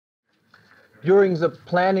During the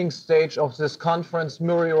planning stage of this conference,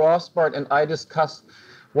 Murray Rothbard and I discussed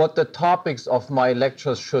what the topics of my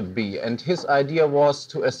lectures should be, and his idea was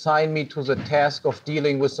to assign me to the task of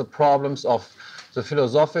dealing with the problems of the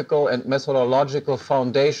philosophical and methodological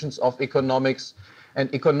foundations of economics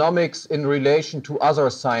and economics in relation to other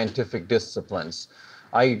scientific disciplines.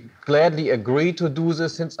 I gladly agree to do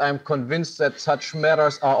this since I'm convinced that such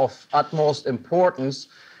matters are of utmost importance,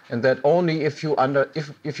 and that only if you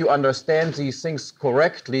understand these things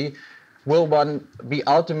correctly will one be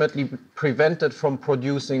ultimately prevented from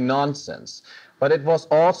producing nonsense. But it was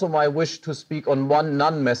also my wish to speak on one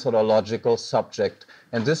non-methodological subject,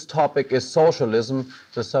 and this topic is socialism,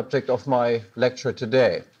 the subject of my lecture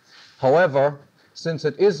today. However, since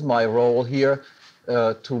it is my role here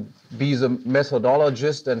to be the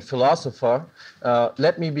methodologist and philosopher,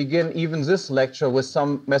 let me begin even this lecture with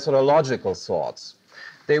some methodological thoughts.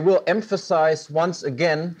 They will emphasize once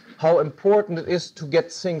again how important it is to get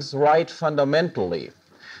things right fundamentally.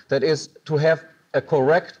 That is, to have a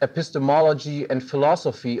correct epistemology and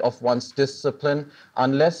philosophy of one's discipline,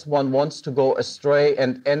 unless one wants to go astray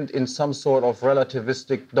and end in some sort of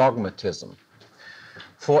relativistic dogmatism.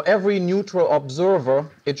 For every neutral observer,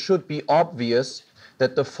 it should be obvious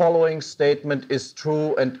that the following statement is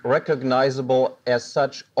true and recognizable as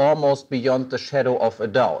such almost beyond the shadow of a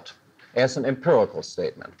doubt, as an empirical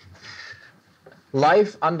statement.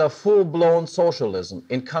 Life under full-blown socialism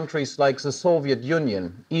in countries like the Soviet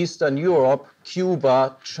Union, Eastern Europe,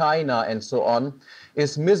 Cuba, China, and so on,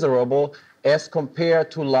 is miserable as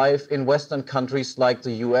compared to life in Western countries like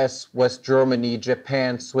the US, West Germany,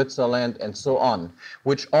 Japan, Switzerland, and so on,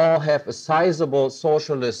 which all have a sizable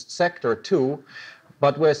socialist sector too,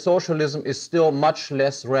 but where socialism is still much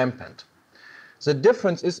less rampant. The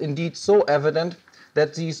difference is indeed so evident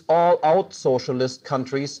that these all-out socialist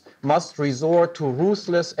countries must resort to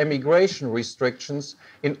ruthless emigration restrictions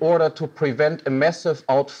in order to prevent a massive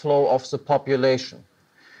outflow of the population.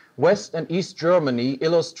 West and East Germany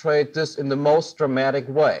illustrate this in the most dramatic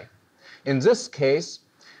way. In this case,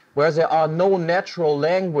 where there are no natural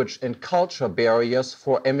language and culture barriers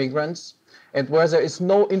for immigrants, and where there is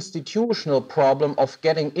no institutional problem of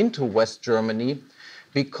getting into West Germany,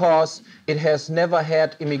 because it has never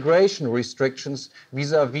had immigration restrictions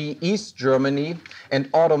vis-à-vis East Germany and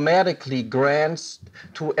automatically grants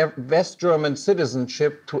to West German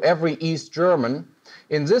citizenship to every East German.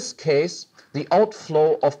 In this case, the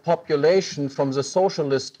outflow of population from the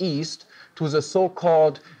socialist East to the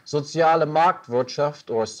so-called soziale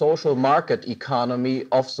Marktwirtschaft or social market economy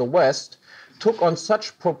of the West took on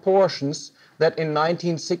such proportions that in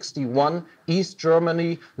 1961, East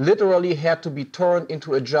Germany literally had to be turned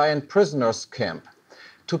into a giant prisoners' camp.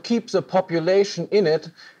 To keep the population in it,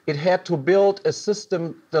 it had to build a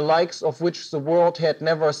system the likes of which the world had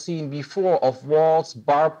never seen before, of walls,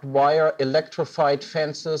 barbed wire, electrified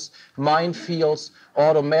fences, minefields,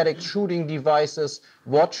 automatic shooting devices,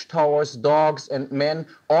 watchtowers, dogs, and men,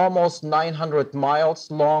 almost 900 miles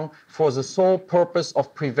long, for the sole purpose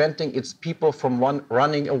of preventing its people from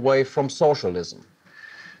running away from socialism.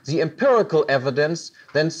 The empirical evidence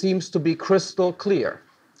then seems to be crystal clear.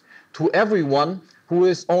 To everyone who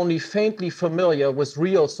is only faintly familiar with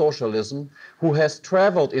real socialism, who has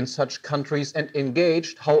traveled in such countries and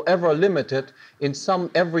engaged, however limited, in some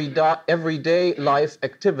everyday life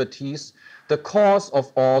activities, the cause of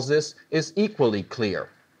all this is equally clear.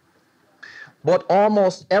 But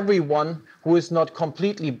almost everyone who is not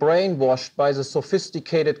completely brainwashed by the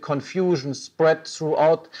sophisticated confusion spread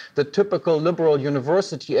throughout the typical liberal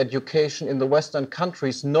university education in the Western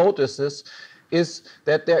countries notices is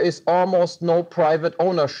that there is almost no private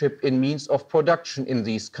ownership in means of production in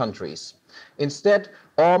these countries. Instead,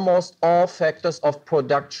 almost all factors of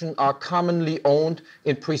production are commonly owned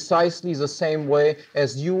in precisely the same way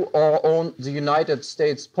as you all own the United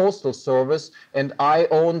States Postal Service and I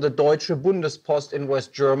own the Deutsche Bundespost in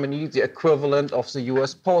West Germany, the equivalent of the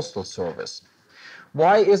US Postal Service.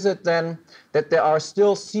 Why is it then that there are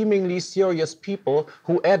still seemingly serious people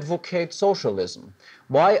who advocate socialism?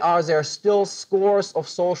 Why are there still scores of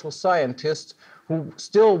social scientists who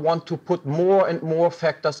still want to put more and more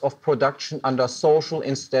factors of production under social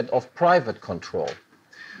instead of private control?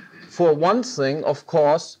 For one thing, of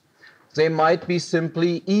course, they might be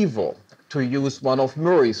simply evil, to use one of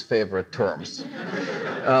Murray's favorite terms.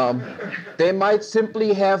 They might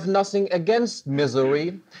simply have nothing against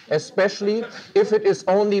misery, especially if it is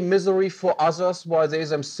only misery for others while they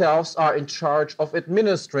themselves are in charge of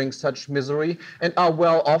administering such misery and are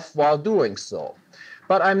well off while doing so.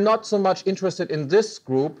 But I'm not so much interested in this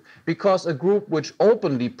group because a group which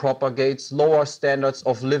openly propagates lower standards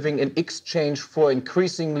of living in exchange for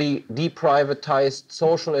increasingly deprivatized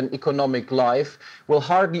social and economic life will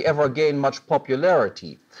hardly ever gain much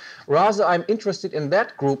popularity. Rather, I'm interested in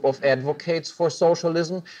that group of advocates for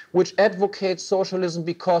socialism, which advocates socialism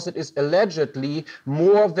because it is allegedly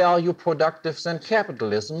more value productive than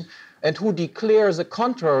capitalism, and who declare the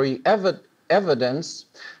contrary evidence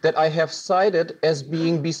that I have cited as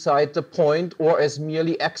being beside the point or as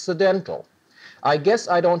merely accidental. I guess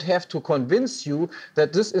I don't have to convince you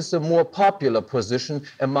that this is a more popular position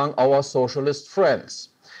among our socialist friends.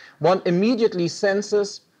 One immediately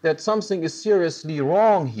senses that something is seriously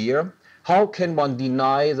wrong here. How can one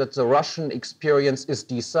deny that the Russian experience is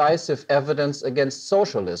decisive evidence against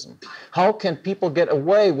socialism? How can people get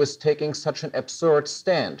away with taking such an absurd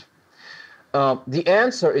stand? The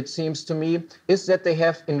answer, it seems to me, is that they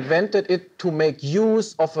have invented it to make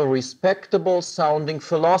use of a respectable sounding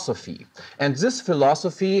philosophy. And this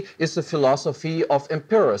philosophy is the philosophy of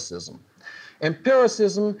empiricism.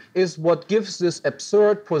 Empiricism is what gives this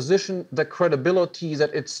absurd position the credibility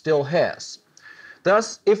that it still has.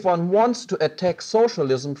 Thus, if one wants to attack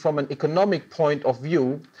socialism from an economic point of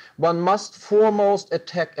view, one must foremost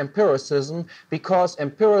attack empiricism because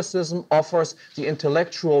empiricism offers the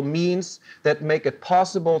intellectual means that make it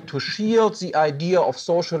possible to shield the idea of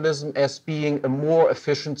socialism as being a more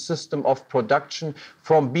efficient system of production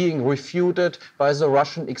from being refuted by the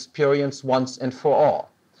Russian experience once and for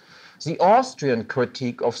all. The Austrian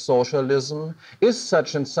critique of socialism is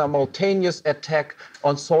such a simultaneous attack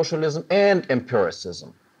on socialism and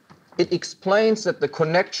empiricism. It explains that the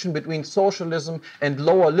connection between socialism and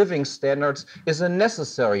lower living standards is a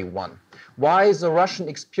necessary one, why the Russian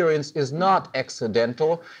experience is not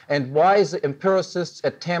accidental, and why the empiricists'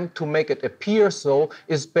 attempt to make it appear so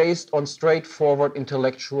is based on straightforward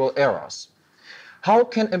intellectual errors. How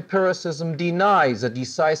can empiricism deny the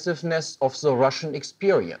decisiveness of the Russian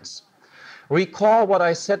experience? Recall what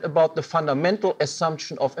I said about the fundamental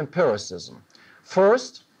assumption of empiricism.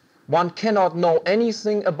 First, one cannot know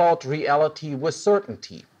anything about reality with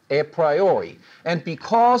certainty, a priori. And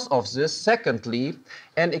because of this, secondly,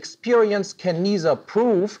 an experience can neither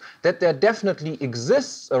prove that there definitely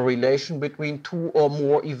exists a relation between two or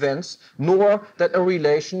more events, nor that a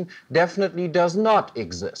relation definitely does not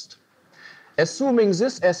exist. Assuming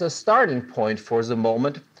this as a starting point for the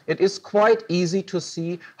moment, it is quite easy to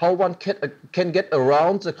see how one can get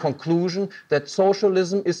around the conclusion that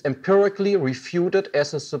socialism is empirically refuted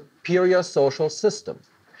as a superior social system.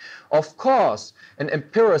 Of course, an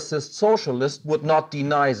empiricist socialist would not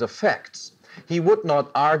deny the facts. He would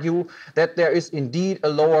not argue that there is indeed a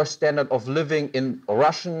lower standard of living in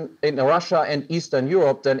Russia and Eastern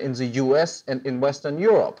Europe than in the US and in Western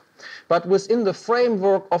Europe. But within the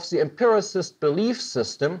framework of the empiricist belief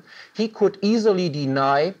system, he could easily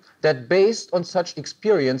deny that based on such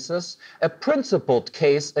experiences, a principled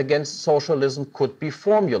case against socialism could be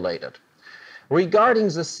formulated. Regarding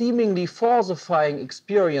the seemingly falsifying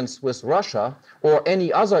experience with Russia, or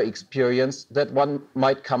any other experience that one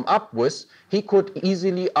might come up with, he could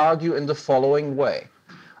easily argue in the following way.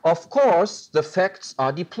 Of course, the facts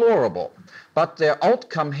are deplorable, but their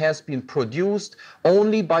outcome has been produced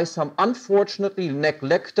only by some unfortunately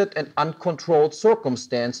neglected and uncontrolled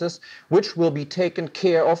circumstances, which will be taken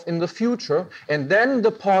care of in the future, and then the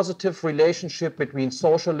positive relationship between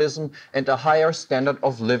socialism and a higher standard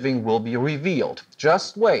of living will be revealed.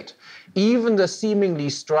 Just wait. Even the seemingly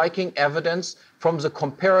striking evidence from the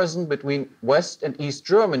comparison between West and East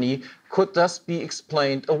Germany could thus be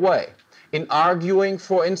explained away. In arguing,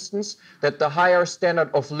 for instance, that the higher standard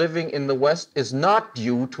of living in the West is not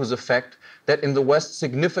due to the fact that in the West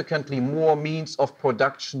significantly more means of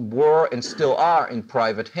production were and still are in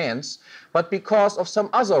private hands, but because of some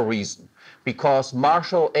other reason, because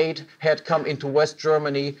Marshall aid had come into West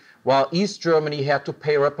Germany while East Germany had to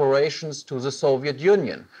pay reparations to the Soviet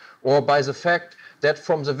Union, or by the fact that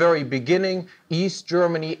from the very beginning, East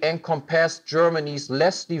Germany encompassed Germany's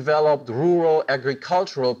less developed rural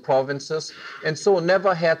agricultural provinces and so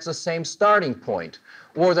never had the same starting point,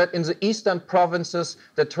 or that in the eastern provinces,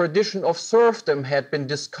 the tradition of serfdom had been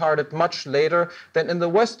discarded much later than in the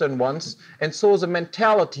western ones, and so the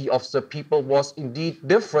mentality of the people was indeed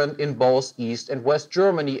different in both East and West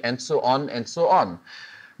Germany, and so on and so on.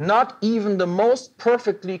 Not even the most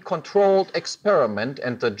perfectly controlled experiment,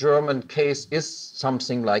 and the German case is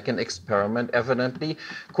something like an experiment evidently,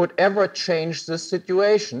 could ever change this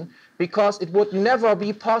situation, because it would never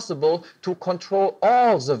be possible to control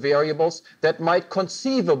all the variables that might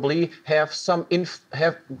conceivably have some influence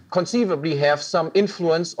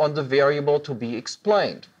on the variable to be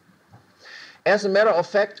explained. As a matter of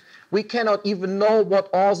fact, we cannot even know what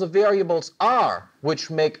all the variables are which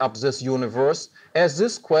make up this universe, as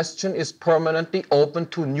this question is permanently open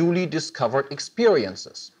to newly discovered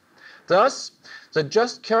experiences. Thus, the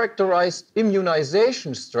just characterized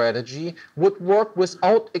immunization strategy would work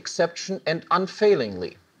without exception and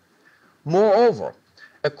unfailingly. Moreover,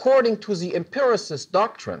 according to the empiricist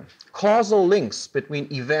doctrine, causal links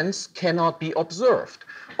between events cannot be observed.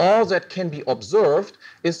 All that can be observed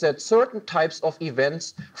is that certain types of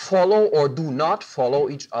events follow or do not follow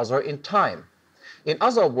each other in time. In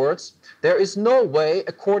other words, there is no way,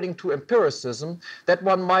 according to empiricism, that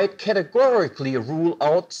one might categorically rule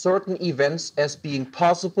out certain events as being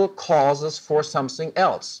possible causes for something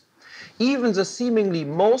else. Even the seemingly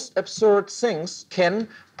most absurd things can,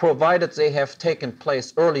 provided they have taken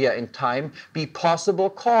place earlier in time, be possible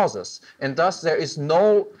causes, and thus there is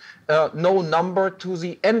no number to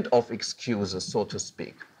the end of excuses, so to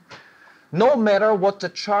speak. No matter what the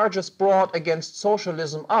charges brought against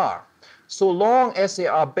socialism are, so long as they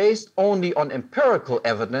are based only on empirical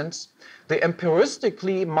evidence, the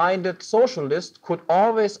empiristically minded socialist could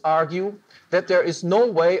always argue that there is no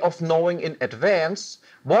way of knowing in advance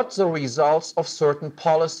what the results of certain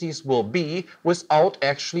policies will be without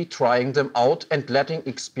actually trying them out and letting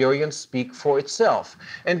experience speak for itself.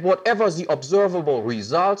 And whatever the observable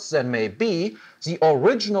results then may be, the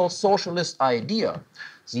original socialist idea,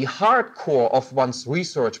 the hardcore of one's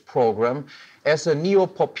research program, as a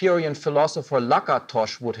neo-Popperian philosopher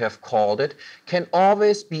Lakatos would have called it, can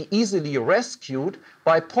always be easily rescued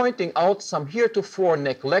by pointing out some heretofore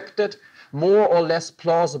neglected, more or less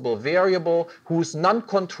plausible variable whose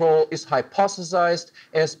non-control is hypothesized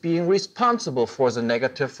as being responsible for the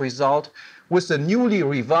negative result, with the newly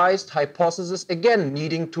revised hypothesis again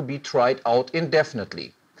needing to be tried out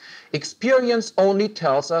indefinitely. Experience only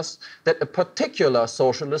tells us that a particular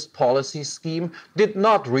socialist policy scheme did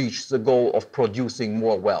not reach the goal of producing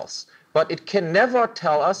more wealth, but it can never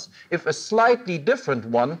tell us if a slightly different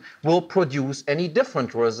one will produce any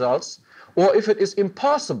different results, or if it is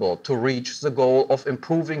impossible to reach the goal of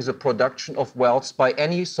improving the production of wealth by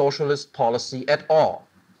any socialist policy at all.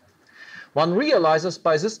 One realizes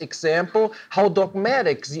by this example how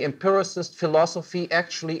dogmatic the empiricist philosophy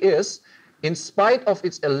actually is, in spite of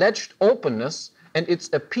its alleged openness and its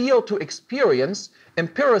appeal to experience.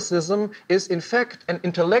 Empiricism is in fact an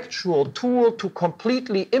intellectual tool to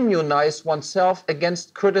completely immunize oneself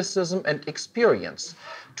against criticism and experience.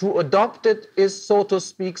 To adopt it is, so to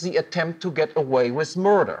speak, the attempt to get away with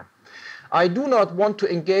murder. I do not want to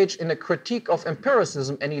engage in a critique of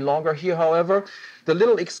empiricism any longer here, however. The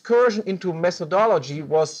little excursion into methodology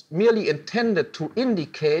was merely intended to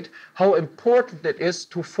indicate how important it is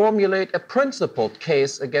to formulate a principled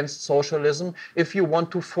case against socialism if you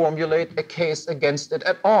want to formulate a case against it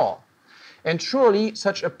at all. And surely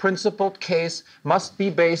such a principled case must be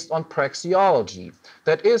based on praxeology.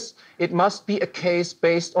 That is, it must be a case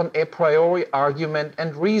based on a priori argument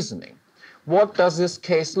and reasoning. What does this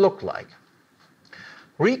case look like?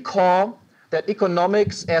 Recall that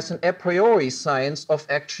economics as an a priori science of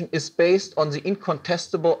action is based on the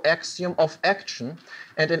incontestable axiom of action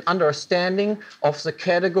and an understanding of the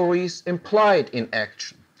categories implied in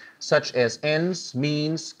action, such as ends,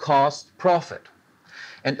 means, cost, profit.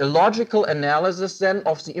 And a logical analysis then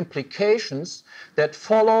of the implications that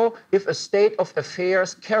follow if a state of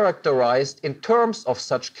affairs characterized in terms of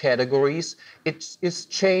such categories is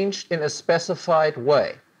changed in a specified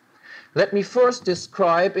way. Let me first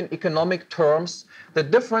describe in economic terms the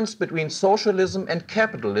difference between socialism and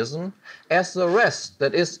capitalism as the rest,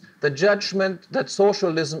 that is, the judgment that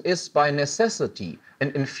socialism is by necessity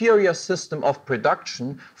an inferior system of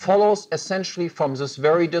production, follows essentially from this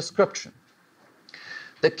very description.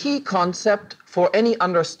 The key concept for any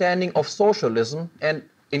understanding of socialism, and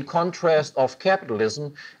in contrast of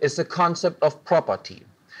capitalism, is the concept of property.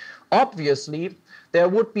 Obviously, there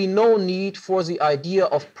would be no need for the idea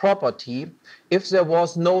of property if there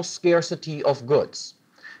was no scarcity of goods.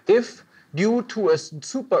 If, due to a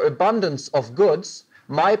superabundance of goods,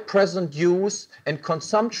 my present use and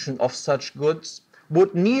consumption of such goods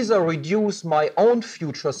would neither reduce my own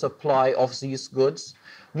future supply of these goods,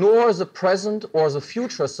 nor the present or the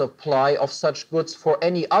future supply of such goods for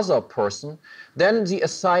any other person, then the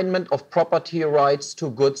assignment of property rights to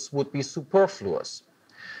goods would be superfluous.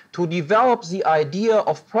 To develop the idea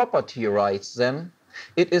of property rights, then,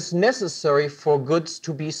 It is necessary for goods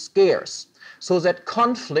to be scarce, so that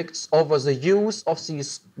conflicts over the use of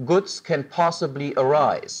these goods can possibly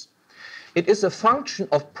arise. It is a function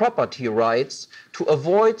of property rights to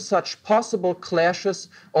avoid such possible clashes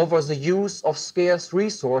over the use of scarce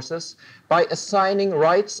resources by assigning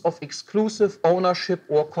rights of exclusive ownership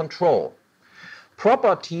or control.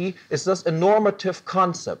 Property is thus a normative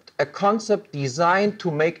concept, a concept designed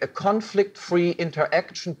to make a conflict-free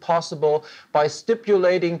interaction possible by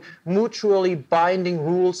stipulating mutually binding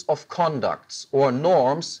rules of conduct or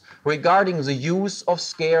norms regarding the use of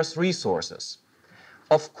scarce resources.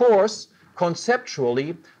 Of course,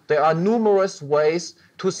 conceptually, there are numerous ways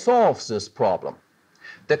to solve this problem.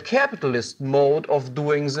 The capitalist mode of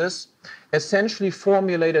doing this, essentially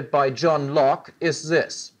formulated by John Locke, is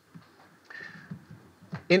this.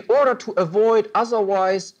 In order to avoid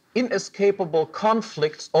otherwise inescapable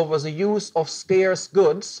conflicts over the use of scarce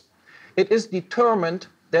goods, it is determined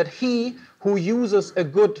that he who uses a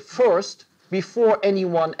good first, before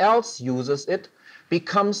anyone else uses it,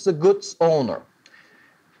 becomes the good's owner.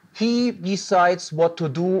 He decides what to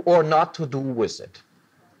do or not to do with it.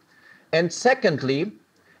 And secondly,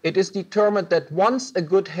 it is determined that once a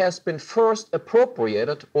good has been first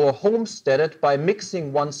appropriated or homesteaded by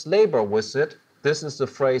mixing one's labor with it, this is the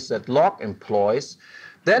phrase that Locke employs,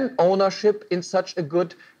 then ownership in such a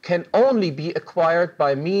good can only be acquired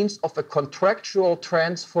by means of a contractual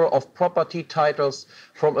transfer of property titles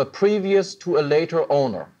from a previous to a later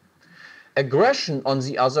owner. Aggression, on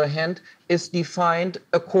the other hand, is defined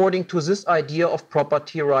according to this idea of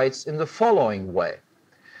property rights in the following way.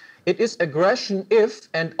 It is aggression if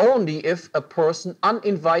and only if a person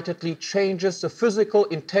uninvitedly changes the physical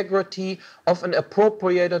integrity of an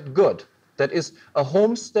appropriated good, that is, a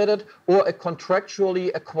homesteaded or a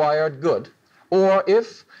contractually acquired good, or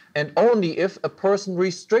if and only if a person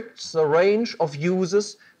restricts the range of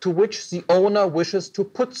uses to which the owner wishes to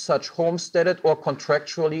put such homesteaded or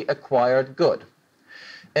contractually acquired good.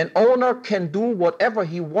 An owner can do whatever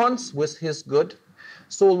he wants with his good,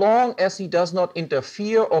 so long as he does not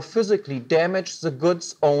interfere or physically damage the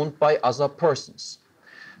goods owned by other persons.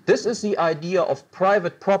 This is the idea of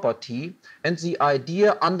private property and the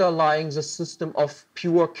idea underlying the system of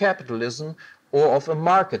pure capitalism or of a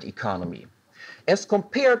market economy. As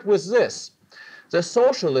compared with this, the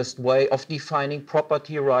socialist way of defining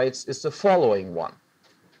property rights is the following one.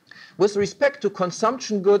 With respect to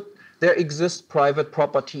consumption goods, there exists private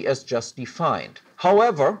property as just defined.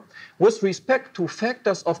 However, with respect to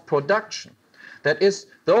factors of production, that is,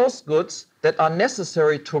 those goods that are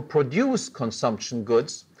necessary to produce consumption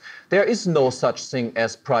goods, there is no such thing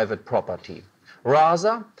as private property.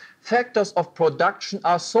 Rather, factors of production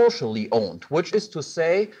are socially owned, which is to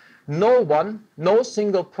say, no one, no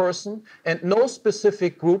single person, and no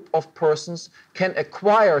specific group of persons can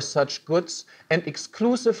acquire such goods and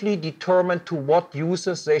exclusively determine to what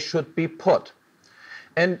uses they should be put.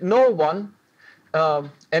 And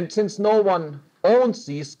since no one owns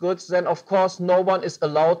these goods, then of course no one is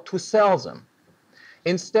allowed to sell them.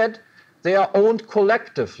 Instead, they are owned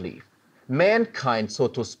collectively. Mankind, so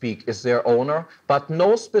to speak, is their owner, but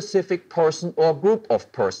no specific person or group of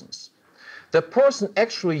persons. The person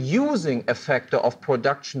actually using a factor of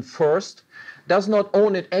production first does not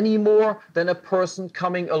own it any more than a person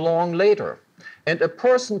coming along later. And a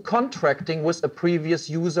person contracting with a previous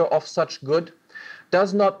user of such good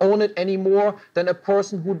does not own it any more than a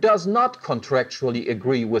person who does not contractually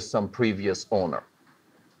agree with some previous owner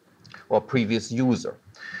or previous user.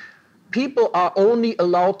 People are only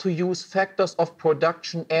allowed to use factors of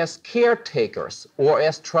production as caretakers or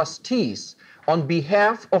as trustees on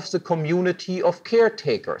behalf of the community of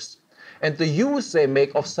caretakers. And the use they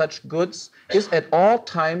make of such goods is at all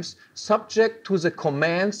times subject to the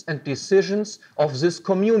commands and decisions of this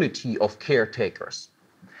community of caretakers.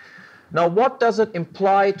 Now, what does it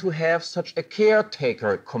imply to have such a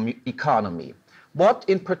caretaker economy? What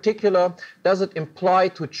in particular does it imply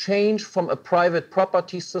to change from a private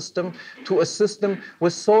property system to a system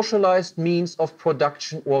with socialized means of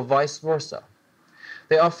production or vice versa?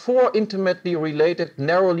 There are four intimately related,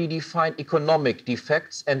 narrowly defined economic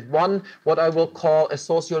defects and one, what I will call a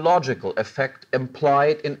sociological effect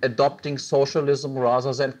implied in adopting socialism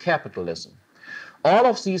rather than capitalism. All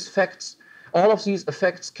of these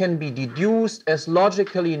effects can be deduced as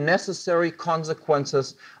logically necessary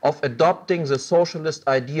consequences of adopting the socialist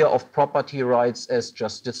idea of property rights as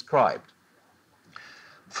just described.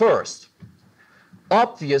 First,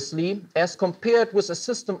 obviously, as compared with a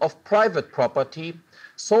system of private property,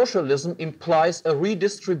 socialism implies a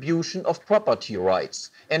redistribution of property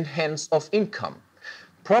rights and hence of income.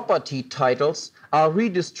 property titles are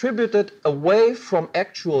redistributed away from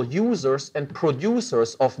actual users and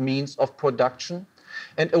producers of means of production,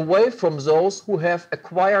 and away from those who have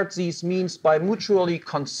acquired these means by mutually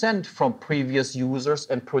consent from previous users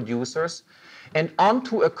and producers, and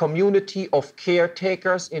onto a community of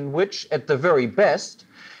caretakers in which, at the very best,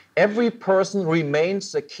 every person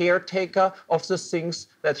remains the caretaker of the things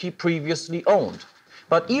that he previously owned.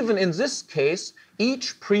 But even in this case,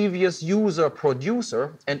 each previous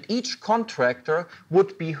user-producer and each contractor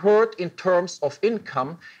would be hurt in terms of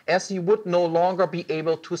income, as he would no longer be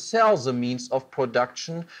able to sell the means of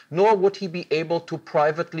production, nor would he be able to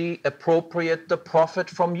privately appropriate the profit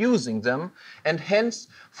from using them, and hence,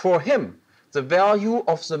 for him, the value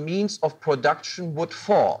of the means of production would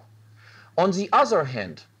fall. On the other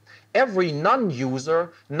hand, every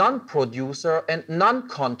non-user, non-producer, and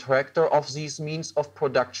non-contractor of these means of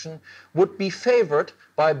production would be favored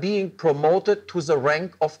by being promoted to the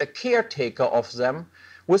rank of a caretaker of them,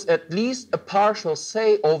 with at least a partial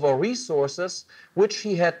say over resources which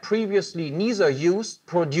he had previously neither used,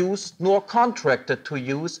 produced, nor contracted to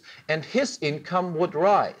use, and his income would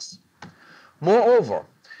rise. Moreover,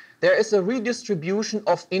 there is a redistribution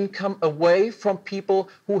of income away from people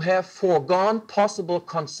who have foregone possible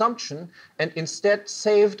consumption and instead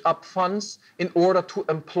saved up funds in order to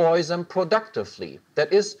employ them productively,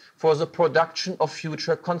 that is, for the production of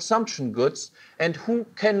future consumption goods, and who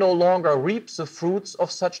can no longer reap the fruits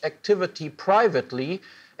of such activity privately,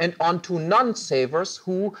 and onto non-savers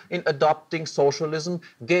who, in adopting socialism,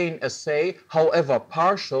 gain a say, however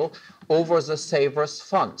partial, over the savers'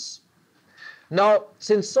 funds. Now,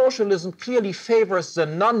 since socialism clearly favors the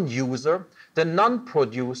non-user, the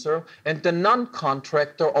non-producer, and the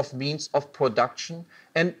non-contractor of means of production,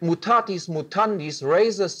 and mutatis mutandis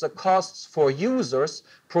raises the costs for users,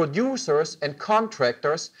 producers, and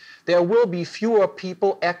contractors, there will be fewer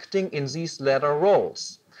people acting in these latter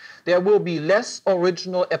roles. There will be less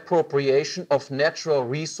original appropriation of natural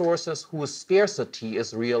resources whose scarcity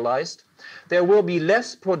is realized. There will be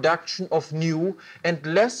less production of new and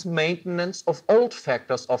less maintenance of old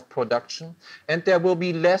factors of production, and there will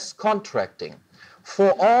be less contracting.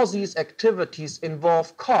 For all these activities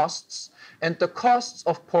involve costs, and the costs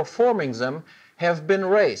of performing them have been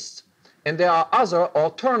raised. And there are other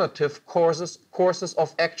alternative courses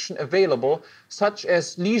of action available, such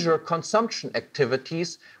as leisure consumption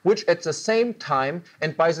activities, which at the same time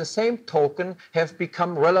and by the same token have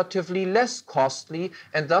become relatively less costly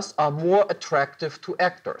and thus are more attractive to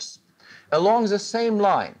actors. Along the same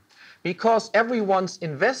line, because everyone's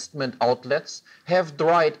investment outlets have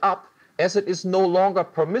dried up, as it is no longer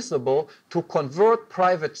permissible to convert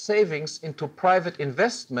private savings into private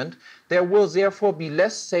investment, there will therefore be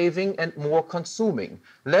less saving and more consuming,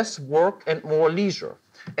 less work and more leisure.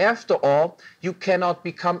 After all, you cannot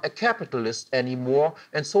become a capitalist anymore,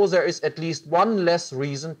 and so there is at least one less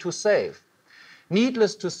reason to save.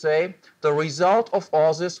 Needless to say, the result of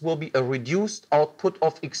all this will be a reduced output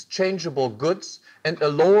of exchangeable goods and a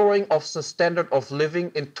lowering of the standard of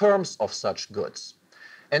living in terms of such goods.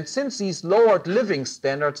 And since these lowered living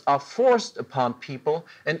standards are forced upon people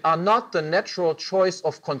and are not the natural choice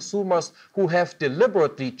of consumers who have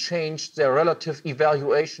deliberately changed their relative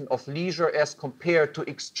evaluation of leisure as compared to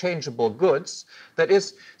exchangeable goods, that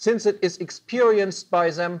is, since it is experienced by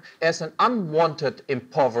them as an unwanted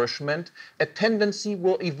impoverishment, a tendency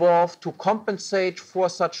will evolve to compensate for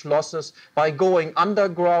such losses by going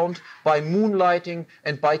underground, by moonlighting,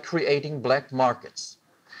 and by creating black markets.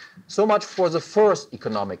 So much for the first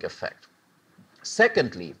economic effect.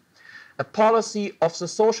 Secondly, a policy of the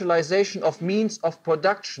socialization of means of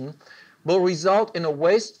production will result in a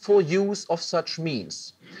wasteful use of such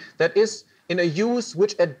means. That is, in a use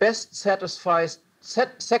which at best satisfies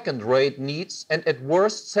second-rate needs and at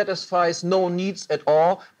worst satisfies no needs at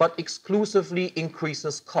all, but exclusively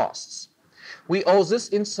increases costs. We owe this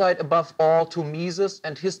insight above all to Mises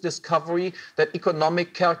and his discovery that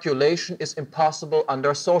economic calculation is impossible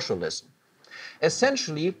under socialism.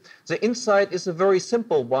 Essentially, the insight is a very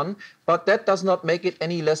simple one, but that does not make it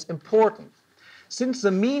any less important. Since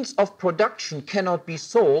the means of production cannot be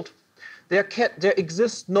sold, there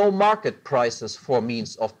exist no market prices for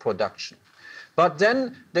means of production. But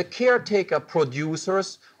then the caretaker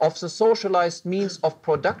producers of the socialized means of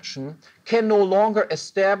production can no longer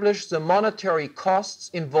establish the monetary costs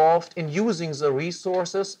involved in using the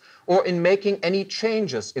resources or in making any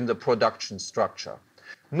changes in the production structure.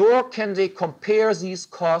 Nor can they compare these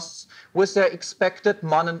costs with their expected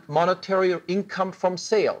monetary income from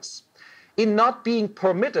sales. In not being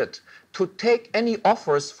permitted to take any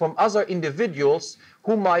offers from other individuals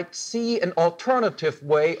who might see an alternative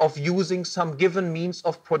way of using some given means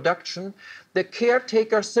of production, the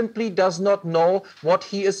caretaker simply does not know what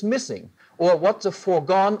he is missing or what the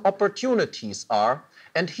foregone opportunities are,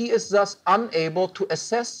 and he is thus unable to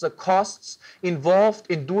assess the costs involved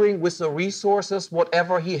in doing with the resources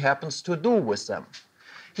whatever he happens to do with them.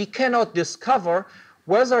 He cannot discover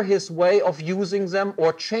whether his way of using them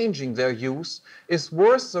or changing their use is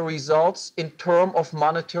worth the results in terms of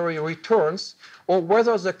monetary returns, or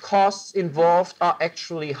whether the costs involved are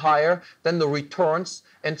actually higher than the returns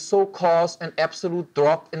and so cause an absolute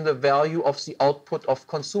drop in the value of the output of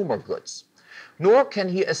consumer goods. Nor can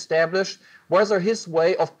he establish whether his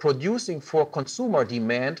way of producing for consumer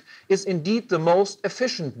demand is indeed the most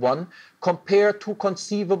efficient one compared to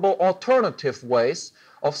conceivable alternative ways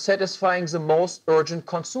of satisfying the most urgent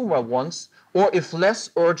consumer wants, or if less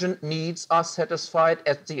urgent needs are satisfied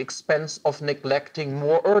at the expense of neglecting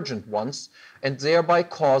more urgent ones, and thereby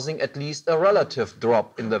causing at least a relative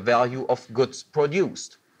drop in the value of goods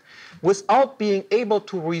produced. Without being able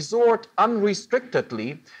to resort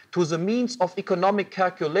unrestrictedly to the means of economic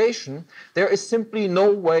calculation, there is simply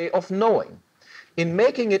no way of knowing. In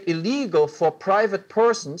making it illegal for private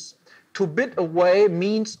persons to bid away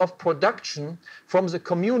means of production from the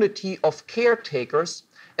community of caretakers,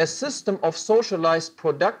 a system of socialized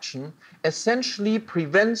production essentially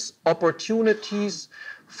prevents opportunities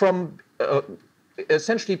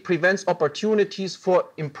for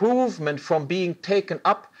improvement from being taken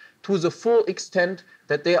up to the full extent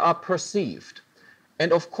that they are perceived.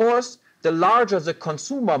 And of course, the larger the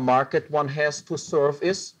consumer market one has to serve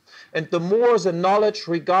is, and the more the knowledge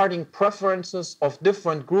regarding preferences of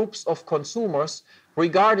different groups of consumers,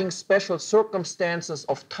 regarding special circumstances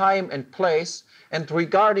of time and place, and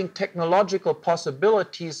regarding technological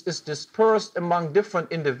possibilities is dispersed among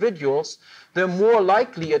different individuals, the more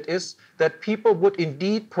likely it is that people would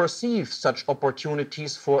indeed perceive such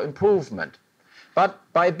opportunities for improvement. But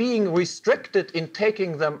by being restricted in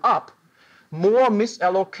taking them up, more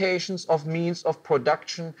misallocations of means of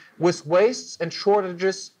production with wastes and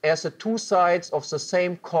shortages as the two sides of the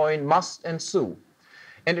same coin must ensue.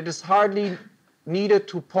 And it is hardly needed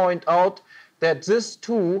to point out that this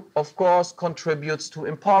too, of course, contributes to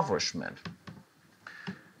impoverishment.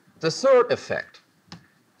 The third effect,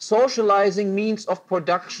 socializing means of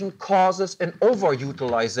production causes an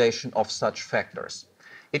overutilization of such factors.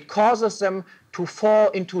 It causes them to fall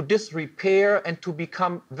into disrepair and to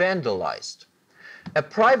become vandalized. A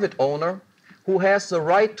private owner who has the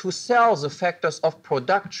right to sell the factors of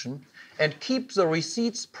production and keep the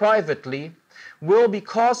receipts privately will,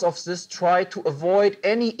 because of this, try to avoid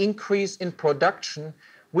any increase in production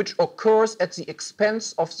which occurs at the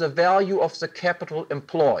expense of the value of the capital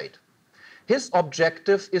employed. His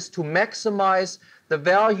objective is to maximize the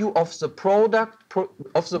value of the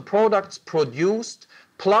products produced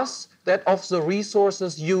plus that of the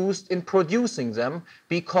resources used in producing them,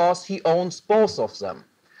 because he owns both of them.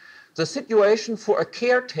 The situation for a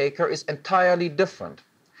caretaker is entirely different.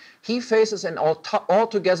 He faces an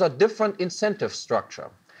altogether different incentive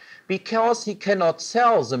structure. Because he cannot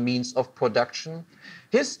sell the means of production,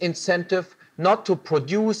 his incentive not to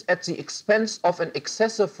produce at the expense of an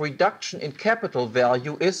excessive reduction in capital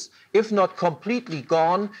value is, if not completely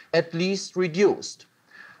gone, at least reduced.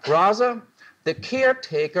 Rather, the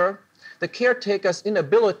caretaker's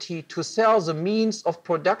inability to sell the means of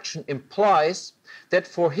production implies that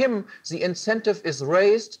for him the incentive is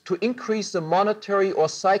raised to increase the monetary or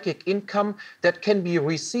psychic income that can be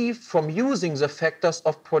received from using the factors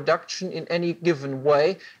of production in any given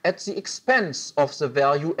way at the expense of the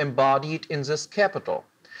value embodied in this capital.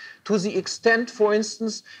 To the extent, for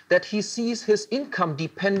instance, that he sees his income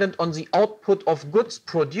dependent on the output of goods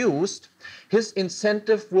produced, his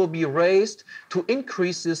incentive will be raised to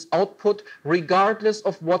increase this output regardless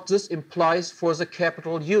of what this implies for the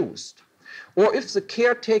capital used. Or if the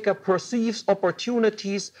caretaker perceives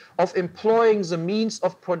opportunities of employing the means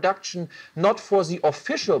of production not for the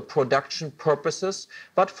official production purposes,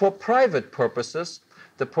 but for private purposes,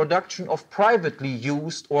 the production of privately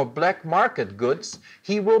used or black market goods,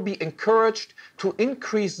 he will be encouraged to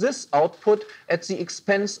increase this output at the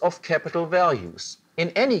expense of capital values. In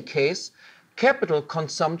any case, capital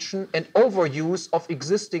consumption and overuse of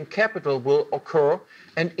existing capital will occur,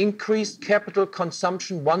 and increased capital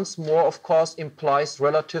consumption once more, of course, implies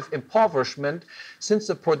relative impoverishment, since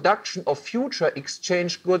the production of future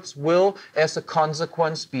exchange goods will, as a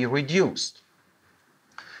consequence, be reduced.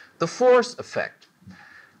 The fourth effect.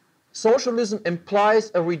 Socialism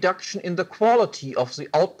implies a reduction in the quality of the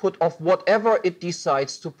output of whatever it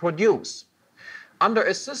decides to produce. Under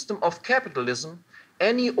a system of capitalism,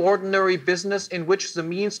 any ordinary business in which the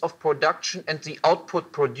means of production and the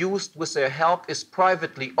output produced with their help is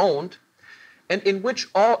privately owned, and in which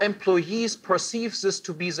all employees perceive this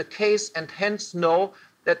to be the case and hence know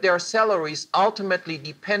that their salaries ultimately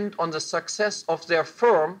depend on the success of their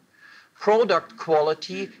firm, product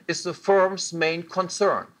quality is the firm's main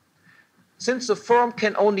concern. Since the firm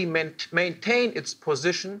can only maintain its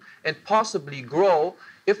position and possibly grow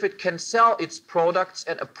if it can sell its products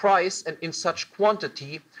at a price and in such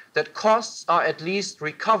quantity that costs are at least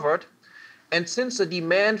recovered, and since the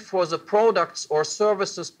demand for the products or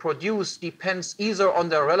services produced depends either on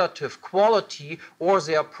their relative quality or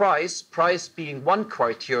their price being one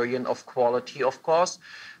criterion of quality, of course,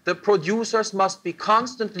 the producers must be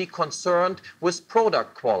constantly concerned with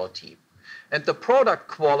product quality. And the product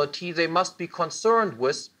quality they must be concerned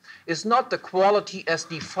with is not the quality as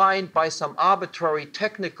defined by some arbitrary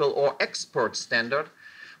technical or expert standard,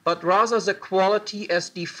 but rather the quality as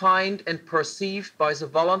defined and perceived by the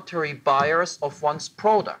voluntary buyers of one's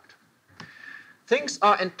product. Things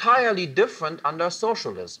are entirely different under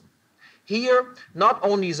socialism. Here, not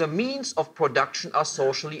only the means of production are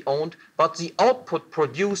socially owned, but the output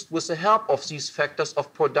produced with the help of these factors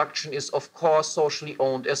of production is of course socially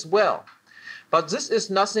owned as well. But this is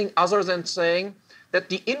nothing other than saying that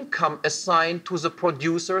the income assigned to the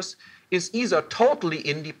producers is either totally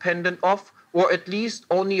independent of or at least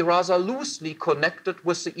only rather loosely connected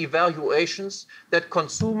with the evaluations that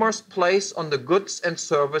consumers place on the goods and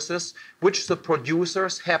services which the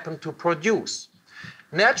producers happen to produce.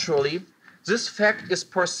 Naturally, this fact is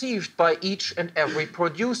perceived by each and every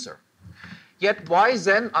producer. Yet why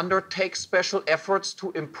then undertake special efforts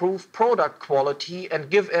to improve product quality and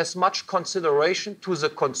give as much consideration to the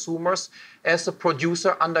consumers as the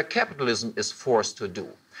producer under capitalism is forced to do?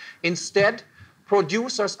 Instead,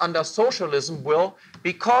 producers under socialism will,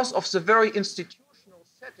 because of the very institutional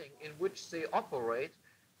setting in which they operate,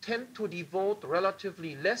 tend to devote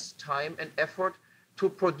relatively less time and effort to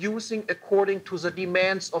producing according to the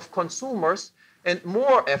demands of consumers, and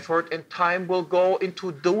more effort and time will go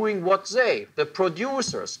into doing what they, the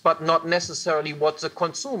producers, but not necessarily what the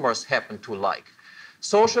consumers happen to like.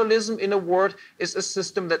 Socialism, in a word, is a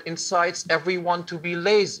system that incites everyone to be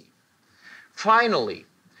lazy. Finally,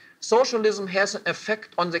 socialism has an effect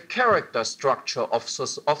on the character structure of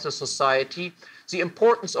the society, the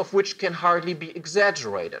importance of which can hardly be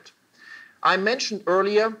exaggerated. I mentioned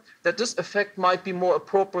earlier that this effect might be more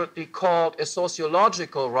appropriately called a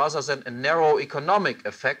sociological rather than a narrow economic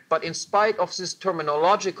effect, but in spite of this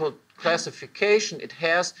terminological classification, it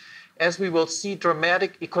has, as we will see,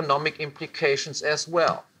 dramatic economic implications as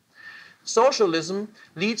well. Socialism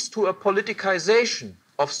leads to a politicization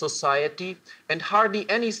of society, and hardly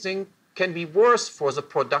anything can be worse for the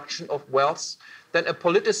production of wealth than a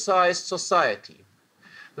politicized society.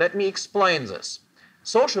 Let me explain this.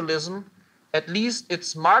 Socialism, at least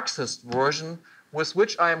its Marxist version, with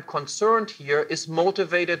which I am concerned here, is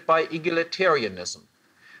motivated by egalitarianism.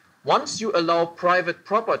 Once you allow private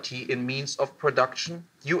property in means of production,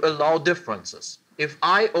 you allow differences. If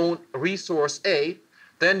I own resource A,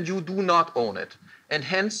 then you do not own it, and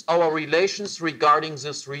hence our relations regarding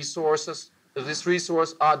this resource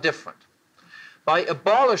are different. By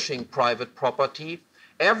abolishing private property,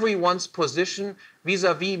 everyone's position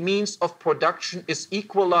vis-à-vis means of production is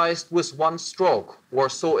equalized with one stroke, or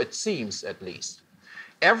so it seems at least.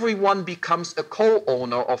 Everyone becomes a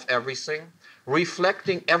co-owner of everything,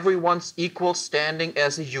 reflecting everyone's equal standing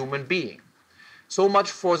as a human being. So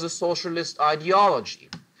much for the socialist ideology.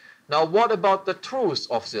 Now, what about the truth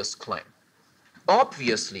of this claim?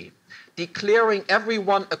 Obviously, declaring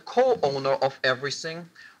everyone a co-owner of everything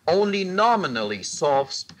only nominally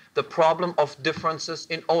solves the problem of differences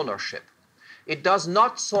in ownership. It does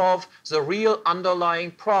not solve the real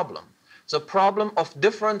underlying problem, the problem of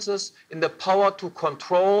differences in the power to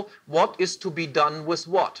control what is to be done with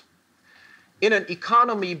what. In an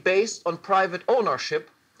economy based on private ownership,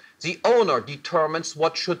 the owner determines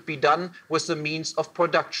what should be done with the means of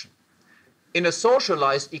production. In a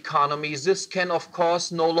socialized economy, this can of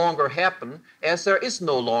course no longer happen, as there is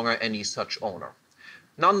no longer any such owner.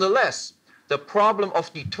 Nonetheless, the problem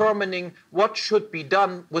of determining what should be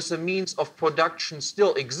done with the means of production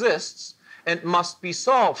still exists and must be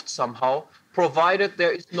solved somehow, provided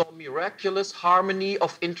there is no miraculous harmony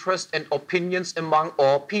of interest and opinions among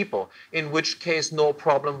all people, in which case no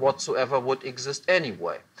problem whatsoever would exist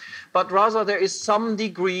anyway. But rather there is some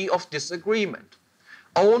degree of disagreement.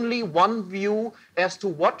 Only one view as to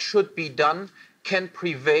what should be done can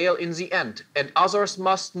prevail in the end, and others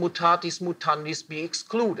must mutatis mutandis be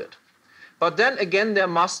excluded. But then again, there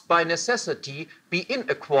must by necessity be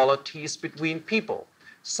inequalities between people.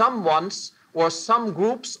 Someone's or some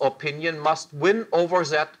group's opinion must win over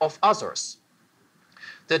that of others.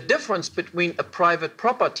 The difference between a private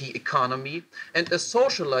property economy and a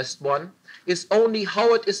socialist one is only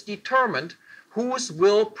how it is determined whose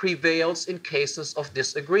will prevails in cases of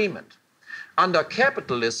disagreement. Under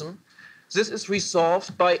capitalism, this is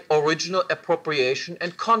resolved by original appropriation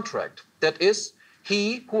and contract. That is,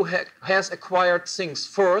 he who has acquired things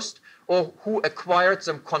first or who acquired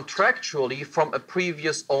them contractually from a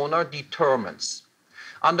previous owner determines.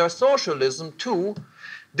 Under socialism, too,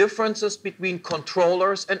 differences between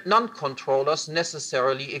controllers and non-controllers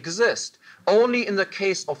necessarily exist. Only in the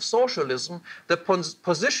case of socialism, the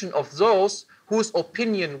position of those whose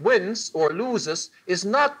opinion wins or loses is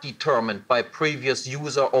not determined by previous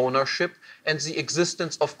user ownership and the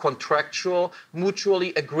existence of contractual,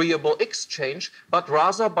 mutually agreeable exchange, but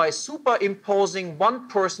rather by superimposing one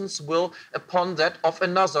person's will upon that of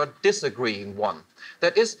another disagreeing one.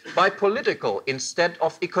 That is, by political instead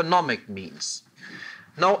of economic means.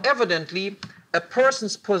 Now, evidently, a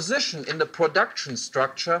person's position in the production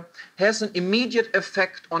structure has an immediate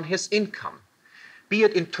effect on his income, be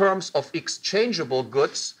it in terms of exchangeable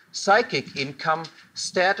goods, psychic income,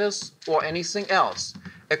 status, or anything else.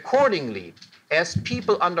 Accordingly, as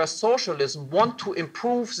people under socialism want to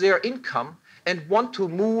improve their income and want to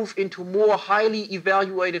move into more highly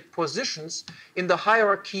evaluated positions in the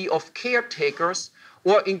hierarchy of caretakers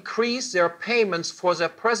or increase their payments for their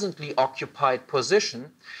presently occupied position,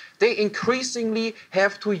 they increasingly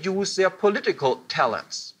have to use their political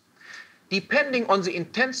talents. Depending on the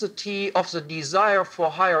intensity of the desire for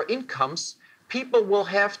higher incomes, people will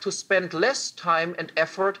have to spend less time and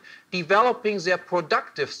effort developing their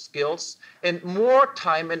productive skills and more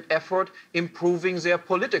time and effort improving their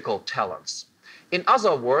political talents. In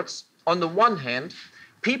other words, on the one hand,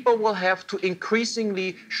 people will have to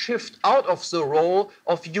increasingly shift out of the role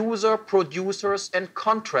of user, producers, and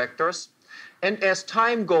contractors, and as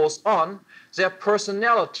time goes on, their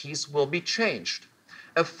personalities will be changed.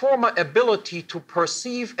 A former ability to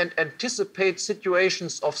perceive and anticipate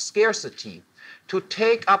situations of scarcity, to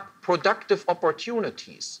take up productive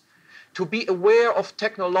opportunities, to be aware of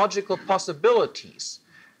technological possibilities,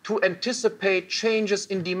 to anticipate changes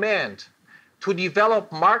in demand, to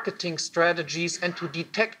develop marketing strategies and to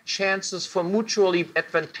detect chances for mutually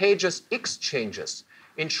advantageous exchanges.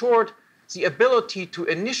 In short, the ability to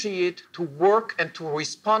initiate, to work, and to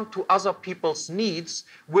respond to other people's needs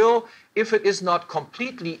will, if it is not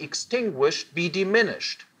completely extinguished, be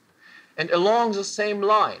diminished. And along the same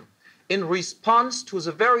line, in response to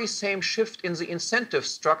the very same shift in the incentive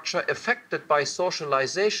structure affected by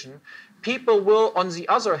socialization, people will, on the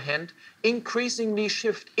other hand, increasingly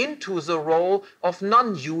shift into the role of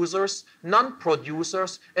non-users,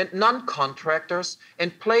 non-producers, and non-contractors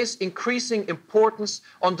and place increasing importance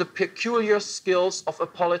on the peculiar skills of a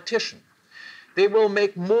politician. They will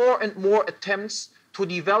make more and more attempts to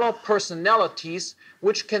develop personalities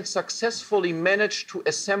which can successfully manage to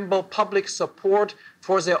assemble public support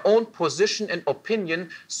for their own position and opinion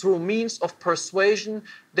through means of persuasion,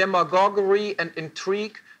 demagoguery, and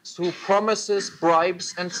intrigue, through promises,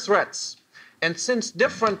 bribes, and threats. And since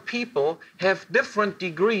different people have different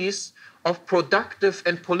degrees of productive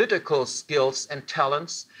and political skills and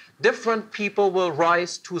talents, different people will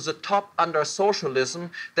rise to the top under socialism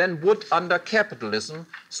than would under capitalism,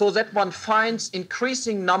 so that one finds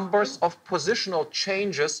increasing numbers of positional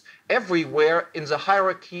changes everywhere in the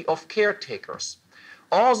hierarchy of caretakers.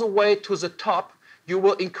 All the way to the top, you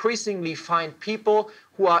will increasingly find people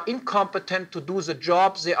who are incompetent to do the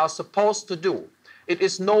jobs they are supposed to do. It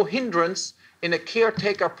is no hindrance in a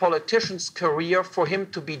caretaker politician's career for him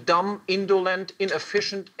to be dumb, indolent,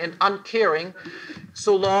 inefficient, and uncaring,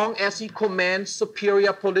 so long as he commands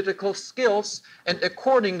superior political skills, and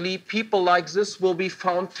accordingly, people like this will be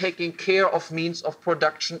found taking care of means of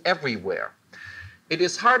production everywhere. It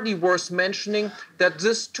is hardly worth mentioning that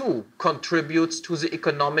this too contributes to the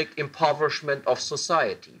economic impoverishment of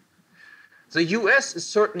society. The US is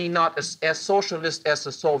certainly not as socialist as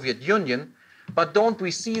the Soviet Union, but don't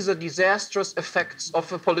we see the disastrous effects of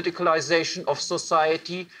a politicalization of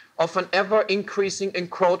society, of an ever-increasing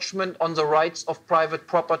encroachment on the rights of private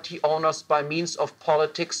property owners by means of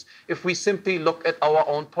politics if we simply look at our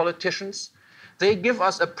own politicians? They give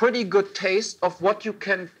us a pretty good taste of what you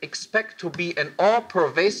can expect to be an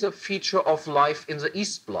all-pervasive feature of life in the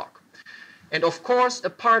East Bloc. And of course,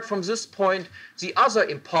 apart from this point, the other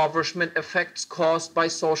impoverishment effects caused by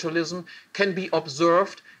socialism can be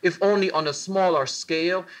observed if only on a smaller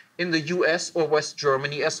scale, in the US or West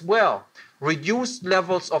Germany as well. Reduced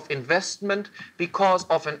levels of investment because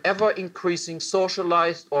of an ever-increasing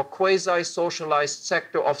socialized or quasi-socialized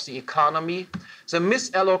sector of the economy, the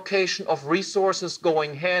misallocation of resources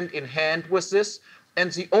going hand in hand with this,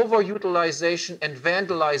 and the overutilization and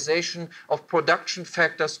vandalization of production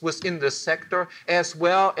factors within this sector, as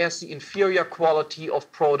well as the inferior quality of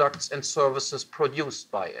products and services produced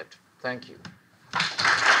by it. Thank you. Could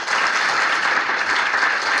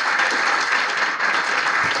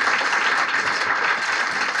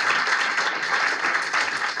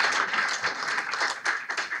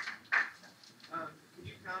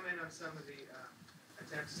you comment on some of the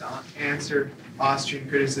attempts to answer Austrian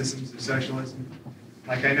criticisms of socialism?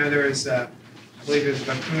 Like I know there was, I believe it was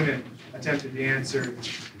Bakunin attempted to answer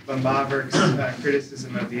von Bauwerk's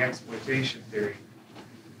criticism of the exploitation theory.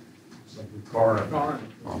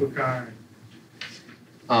 Bukharin.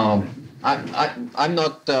 I'm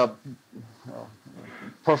not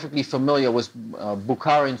perfectly familiar with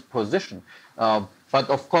Bukharin's position, but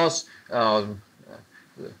of course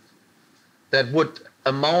that would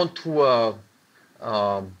amount to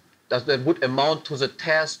the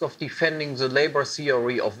task of defending the labor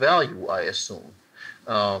theory of value, I assume.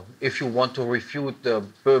 If you want to refute the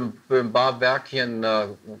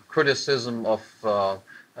Böhm-Bawerkian criticism of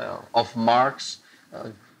Marx,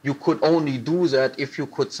 you could only do that if you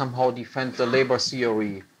could somehow defend the labor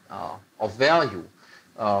theory of value.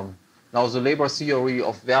 Now, the labor theory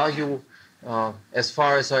of value, as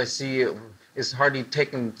far as I see, is hardly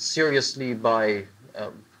taken seriously by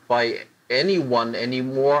anyone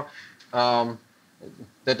anymore.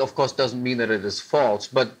 That, of course, doesn't mean that it is false,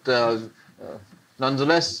 but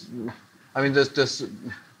nonetheless, I mean, the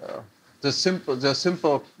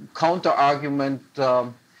simple counter argument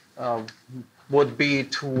would be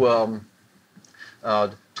to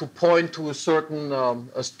point to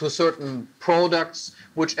certain products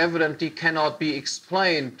which evidently cannot be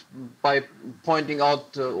explained by pointing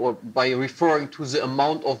out or by referring to the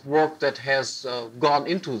amount of work that has gone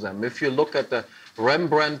into them. If you look at the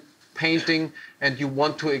Rembrandt painting and you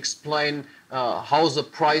want to explain how the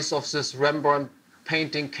price of this Rembrandt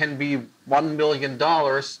painting can be $1 million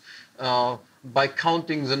by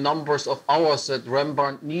counting the numbers of hours that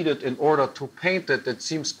Rembrandt needed in order to paint it, it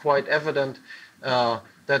seems quite evident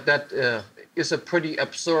that is a pretty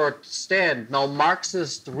absurd stand. Now,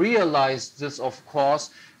 Marxists realized this, of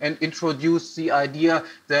course, and introduced the idea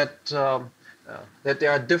that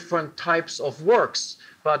there are different types of works.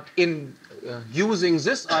 But in using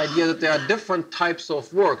this idea that there are different types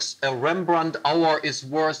of works, a Rembrandt hour is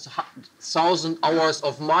worth 1,000 hours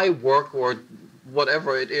of my work, or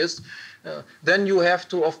whatever it is, then you have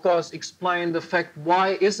to, of course, explain the fact,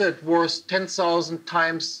 why is it worth 10,000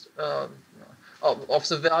 times of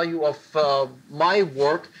the value of my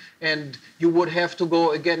work? And you would have to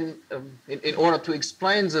go again, in order to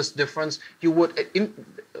explain this difference, you would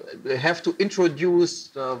have to introduce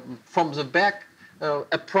from the back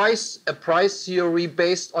a price theory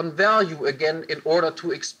based on value again in order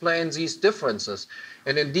to explain these differences.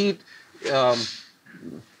 And indeed,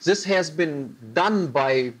 this has been done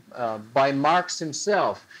by Marx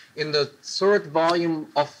himself. In the third volume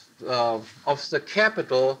of the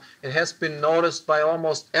Capital, it has been noticed by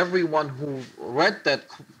almost everyone who read that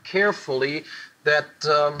carefully that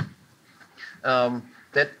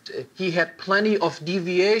that he had plenty of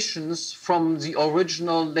deviations from the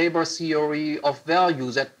original labor theory of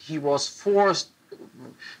value, that he was forced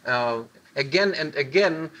again and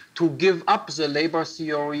again to give up the labor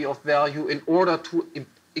theory of value in order to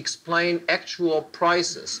explain actual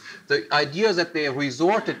prices. The idea that they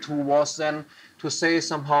resorted to was then to say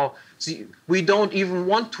somehow, see, we don't even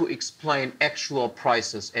want to explain actual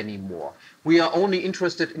prices anymore. We are only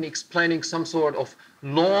interested in explaining some sort of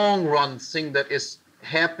long-run thing that is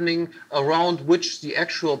happening around which the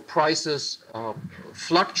actual prices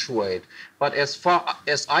fluctuate. But as far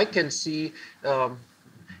as I can see,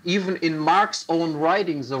 even in Marx's own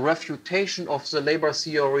writings, the refutation of the labor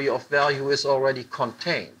theory of value is already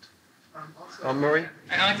contained. Murray?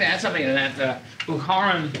 I'd like to add something to that.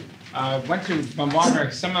 Bukharin went to von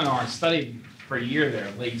Bauwerk's seminar and studied for a year there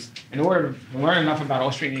at least in order to learn enough about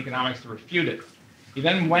Austrian economics to refute it. He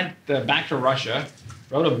then went back to Russia,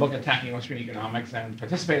 wrote a book attacking Austrian economics, and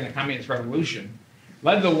participated in the Communist Revolution,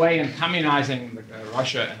 led the way in communizing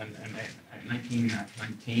Russia in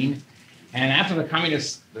 1919. And after the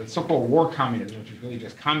so-called war communism, which is really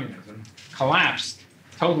just communism, collapsed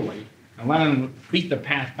totally, and Lenin beat the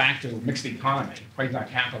path back to mixed economy,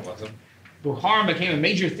 quasi-capitalism, Bukharin became a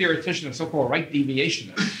major theoretician of so-called right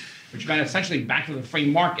deviationism, which meant essentially back to the free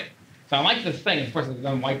market. So I like to think, of course, it's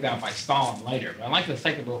been wiped out by Stalin later, but I like to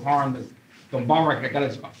think of Bukharin as the Mubarak that got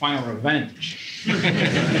his final revenge.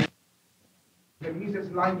 The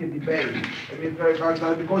Mises Lange debate,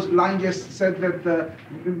 because Lange said that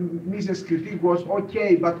Mises' critique was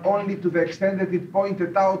okay, but only to the extent that it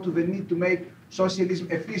pointed out to the need to make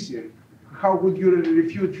socialism efficient. How would you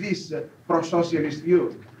refute this pro-socialist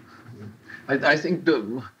view? I think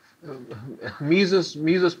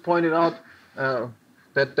Mises pointed out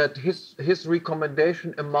that his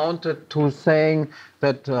recommendation amounted to saying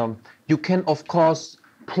that you can, of course,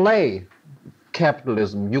 play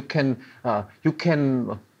capitalism. You can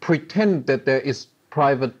pretend that there is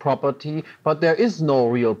private property, but there is no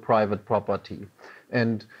real private property,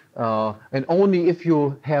 and only if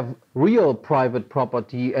you have real private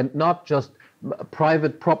property and not just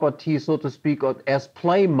private property, so to speak, as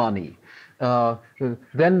play money,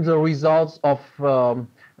 then the results of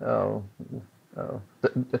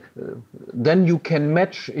then you can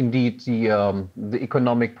match indeed the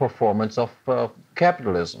economic performance of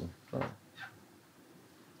capitalism.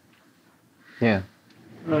 Yeah.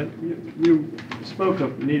 You spoke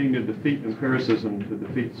of needing to defeat empiricism to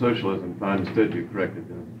defeat socialism, if I understood you correctly,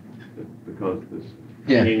 because this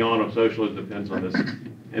hanging on of socialism depends on this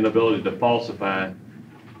inability to falsify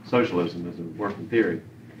socialism as a working theory.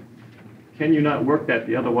 Can you not work that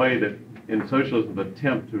the other way, that in socialism's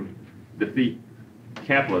attempt to defeat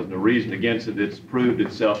capitalism, the reason against it, it's proved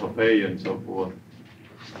itself a failure and so forth?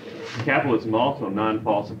 Capitalism also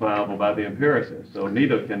non-falsifiable by the empiricist, so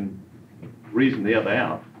neither can reason the other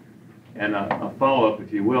out. And a follow-up,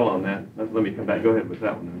 if you will, on that. Let me come back. Go ahead with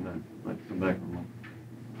that one, and then let's come back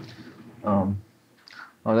on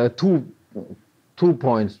one. There are two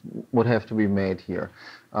points would have to be made here.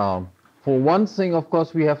 For one thing, of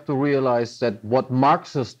course, we have to realize that what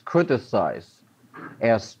Marxists criticize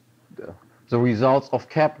as the results of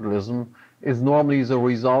capitalism is normally the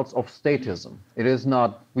results of statism. It is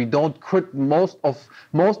not. We don't most of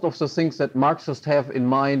the things that Marxists have in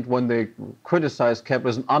mind when they criticize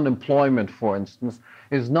capitalism, unemployment, for instance,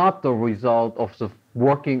 is not the result of the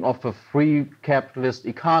working of a free capitalist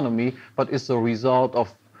economy, but is the result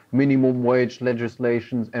of minimum wage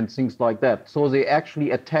legislations and things like that. So they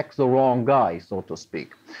actually attack the wrong guy, so to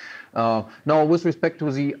speak. Now, with respect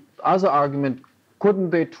to the other argument, couldn't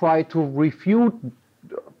they try to refute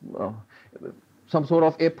some sort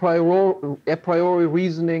of a priori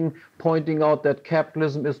reasoning pointing out that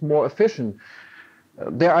capitalism is more efficient?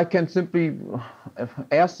 There I can simply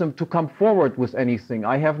ask them to come forward with anything.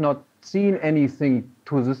 I have not seen anything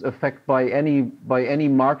to this effect by any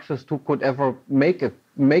Marxist who could ever make a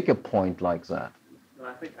point like that. No,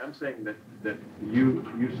 I think I'm saying that you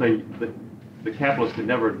say that the capitalists can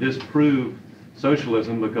never disprove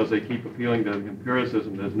socialism because they keep appealing to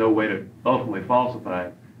empiricism. There's no way to ultimately falsify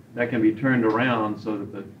it. That can be turned around so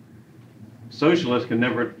that the socialists can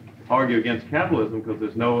never argue against capitalism because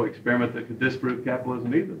there's no experiment that could disprove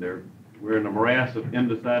capitalism either. We're in a morass of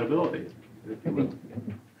indecidability.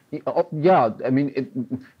 Yeah, I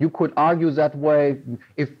mean, you could argue that way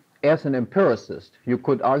if, as an empiricist, you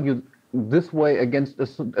could argue this way against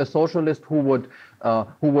a socialist who would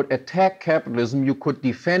attack capitalism. You could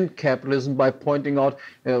defend capitalism by pointing out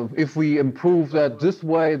if we improve that this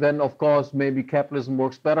way, then of course maybe capitalism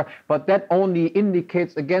works better. But that only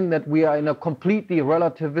indicates again that we are in a completely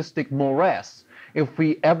relativistic morass. If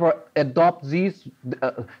we ever adopt these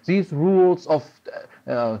rules of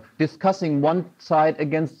discussing one side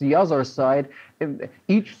against the other side,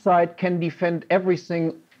 each side can defend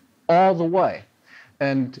everything all the way.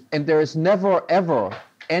 And there is never, ever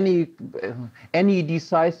any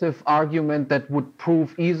decisive argument that would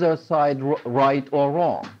prove either side right or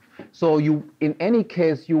wrong. So in any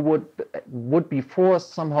case, you would be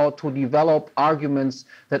forced somehow to develop arguments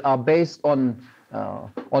that are based on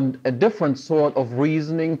a different sort of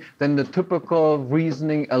reasoning than the typical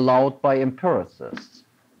reasoning allowed by empiricists.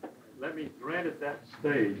 Let me grant at that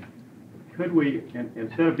stage, could we,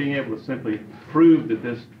 instead of being able to simply prove that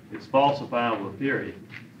this is falsifiable theory,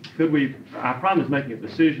 could we, our problem is making a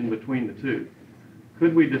decision between the two.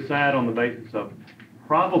 Could we decide on the basis of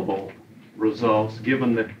probable results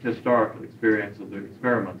given the historical experience of the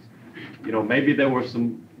experiments? You know, maybe there were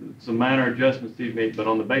some minor adjustments to be made, but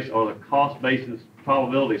on the basis or the cost basis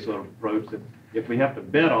probability sort of approach, that if we have to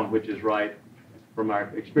bet on which is right, from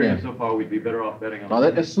our experience so far, we'd be better off betting on. Now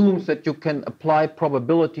that assumes that you can apply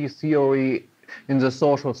probability theory in the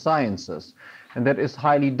social sciences, and that is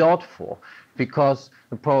highly doubtful because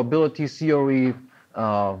the probability theory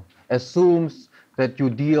assumes that you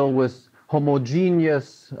deal with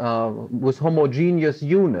homogeneous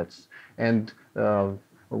units, and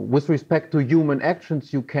with respect to human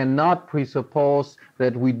actions, you cannot presuppose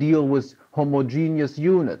that we deal with homogeneous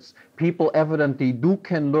units. People evidently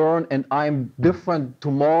can learn, and I'm different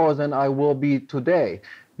tomorrow than I will be today.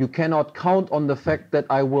 You cannot count on the fact that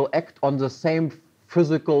I will act on the same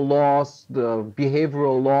physical laws, the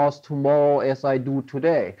behavioral laws tomorrow as I do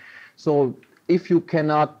today. So if you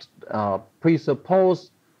cannot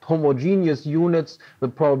presuppose homogeneous units, the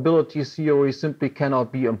probability theory simply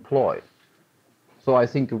cannot be employed. So I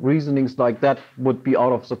think reasonings like that would be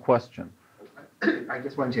out of the question. I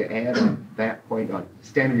just wanted to add on that point on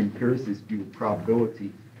standard empiricist view of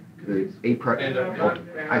probability.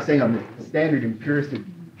 I say on the standard empiricist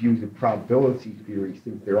views of probability theory,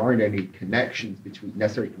 since there aren't any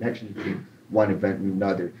necessary connections between one event and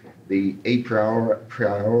another, the a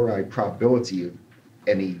priori probability of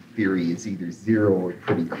any theory is either zero or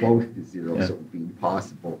pretty close to zero, so it would be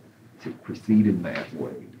impossible to proceed in that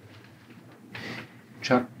way.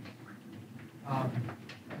 Chuck?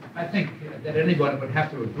 I think that anybody would have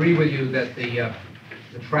to agree with you that the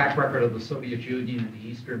track record of the Soviet Union and the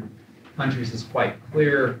Eastern countries is quite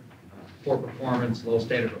clear. Poor performance, low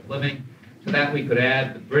standard of living. To that we could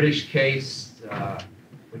add the British case,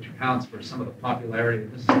 which accounts for some of the popularity of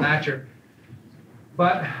Mrs. Thatcher.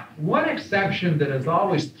 But one exception that is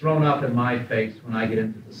always thrown up in my face when I get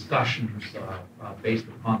into discussions based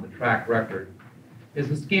upon the track record is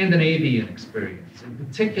the Scandinavian experience, in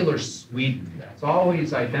particular Sweden. That's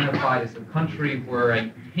always identified as a country where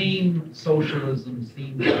a tame socialism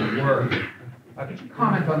seems to work. Could you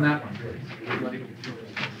comment on that one, please?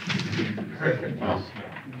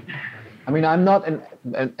 I mean, I'm not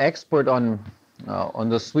an expert on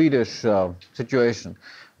the Swedish situation.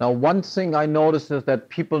 Now, one thing I noticed is that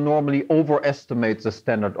people normally overestimate the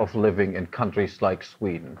standard of living in countries like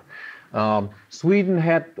Sweden. Sweden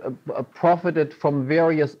had profited from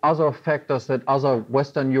various other factors that other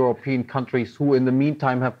Western European countries who in the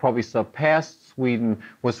meantime have probably surpassed Sweden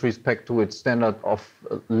with respect to its standard of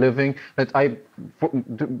living. That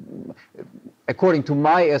according to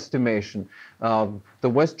my estimation, the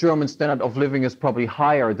West German standard of living is probably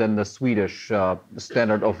higher than the Swedish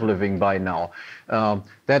standard of living by now.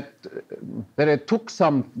 That it took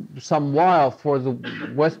some while for the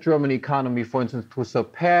West German economy, for instance, to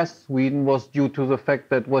surpass Sweden was due to the fact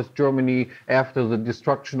that West Germany, after the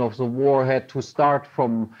destruction of the war, had to start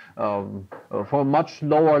from a much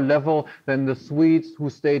lower level than the Swedes, who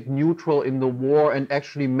stayed neutral in the war and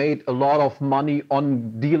actually made a lot of money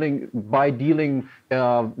on dealing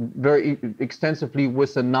very extensively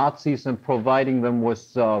with the Nazis and providing them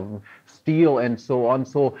with steel and so on.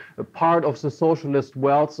 So part of the socialist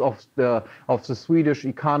wealth of the Swedish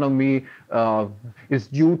economy is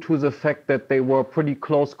due to the fact that they were pretty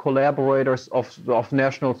close collaborators of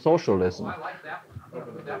National Socialism. Oh, I like that one.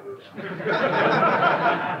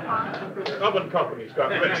 Oven companies got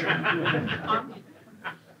rich.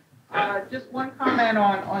 Just one comment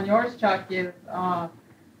on yours, Chuck, is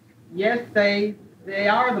yes, they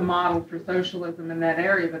are the model for socialism in that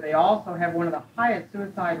area, but they also have one of the highest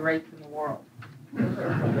suicide rates in the world.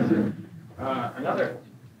 Another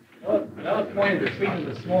point is Sweden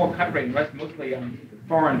is a small country and rests mostly on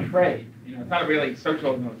foreign trade. You know, it's not really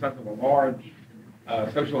socialism in the sense of a large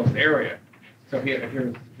socialist area. So if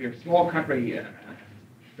you're a small country,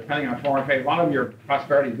 depending on foreign trade, a lot of your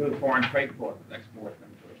prosperity is due to foreign trade forces, exports.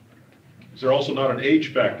 Is there also not an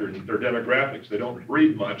age factor in their demographics? They don't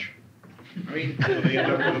breed much. I mean, So they end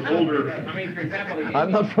up with an older. I mean, for example,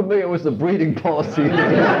 I'm not familiar with the breeding policy. They're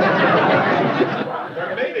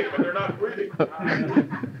mating, but they're not breeding.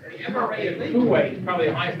 the MRA in Kuwait is probably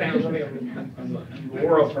the highest standard of living in the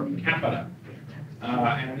world per capita.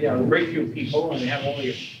 And you know, very few people, and they have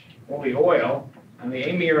only oil, and the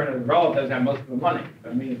emir and his relatives have most of the money.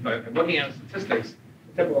 I mean, but looking at statistics,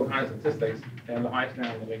 typical kind of statistics, they have the highest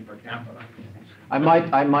standard of living per capita. I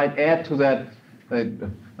might add to that.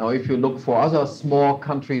 Now, if you look for other small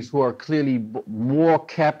countries who are clearly more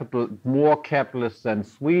capitalist than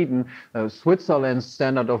Sweden, Switzerland's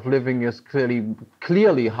standard of living is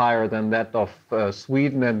clearly higher than that of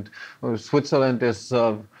Sweden, and Switzerland is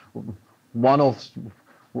one of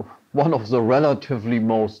the relatively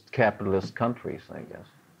most capitalist countries, I guess.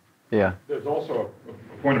 Yeah. There's also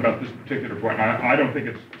a point about this particular point. I don't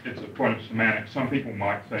think it's a point of semantics. Some people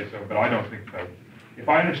might say so, but I don't think so. If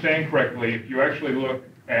I understand correctly, if you actually look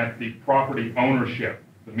at the property ownership,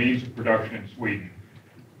 the means of production in Sweden,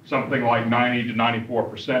 something like 90 to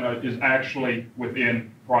 94% is actually within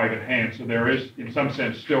private hands. So there is, in some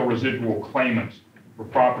sense, still residual claimants for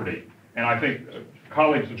property. And I think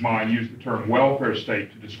colleagues of mine use the term welfare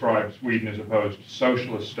state to describe Sweden as opposed to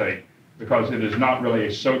socialist state, because it is not really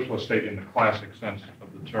a socialist state in the classic sense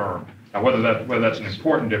of the the term. Now, whether that's an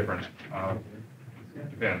important difference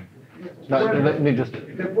depends. Let me just.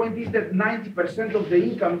 The point is that 90% of the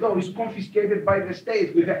income, though, is confiscated by the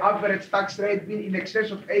state, with the average tax rate being in excess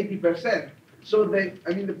of 80%. So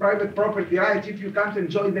the private property rights, if you can't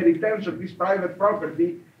enjoy the returns of this private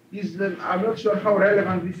property, I'm not sure how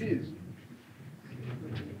relevant this is.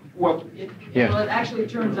 Well, it actually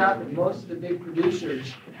turns out that most of the big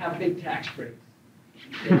producers have big tax breaks.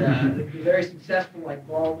 The very successful, like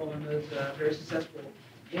Volvo and those very successful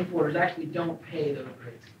importers, actually don't pay those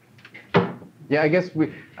rates. Yeah, I guess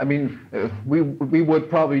we would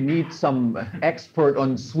probably need some expert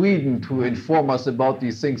on Sweden to inform us about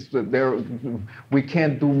these things. We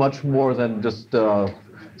can't do much more than just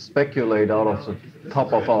speculate out of the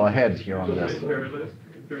top of our head here on this.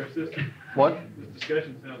 What? This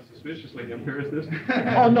discussion sounds suspiciously empiricist.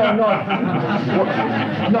 Oh, no,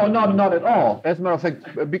 not at all. As a matter of fact,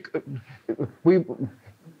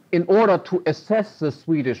 in order to assess the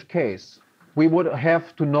Swedish case, we would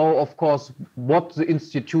have to know, of course, what the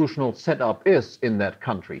institutional setup is in that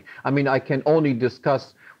country. I mean, I can only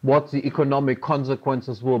discuss what the economic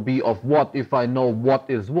consequences will be of what if I know what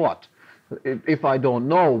is what. If I don't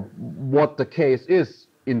know what the case is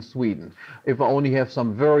in Sweden, if I only have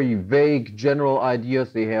some very vague general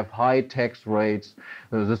ideas, they have high tax rates,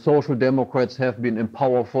 the Social Democrats have been in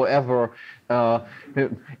power forever.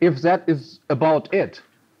 If that is about it,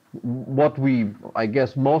 what I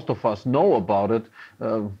guess most of us know about it,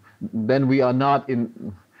 then we are not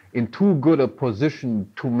in too good a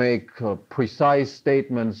position to make precise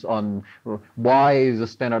statements on why the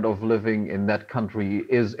standard of living in that country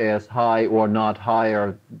is as high or not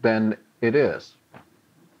higher than it is.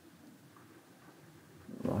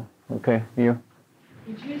 Okay, you?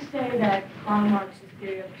 Did you say that Karl Marx's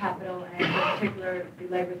theory of capital, and in particular the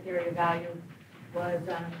labor theory of value, was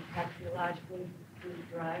axiologically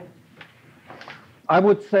derived? I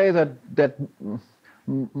would say that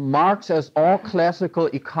Marx, as all classical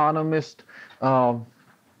economists,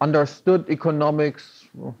 understood economics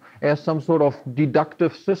as some sort of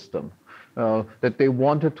deductive system, that they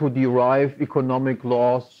wanted to derive economic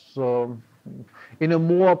laws in a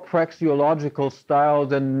more praxeological style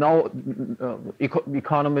than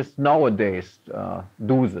economists nowadays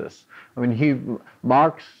do this. I mean,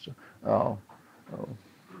 Marx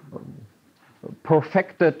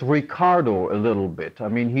perfected Ricardo a little bit. I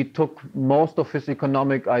mean, he took most of his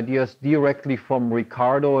economic ideas directly from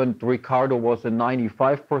Ricardo, and Ricardo was a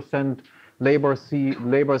 95% labor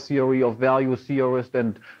theory of value theorist,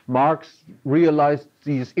 and Marx realized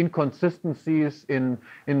these inconsistencies in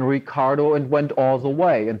Ricardo and went all the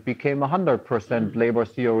way and became 100% labor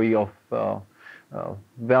theory of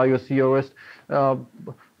value theorist.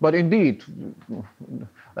 But indeed,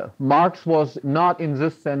 Marx was not in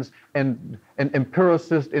this sense an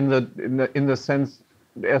empiricist in the sense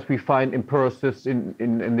as we find empiricists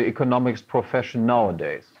in the economics profession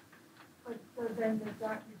nowadays. So then does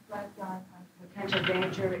that reflect on potential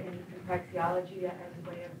danger in praxeology as a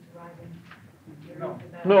way of deriving?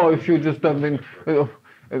 No, if you just, I mean,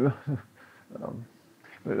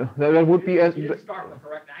 that would be as. You didn't start with the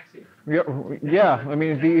correct axiom. Yeah. I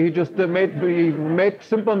mean, he just made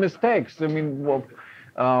simple mistakes. I mean, well,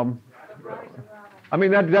 I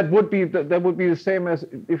mean that would be the same as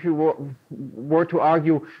if you were to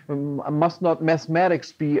argue, must not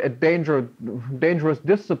mathematics be a dangerous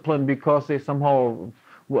discipline because they somehow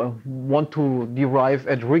want to derive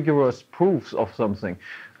at rigorous proofs of something.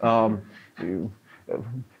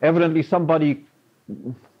 Evidently, somebody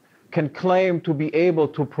can claim to be able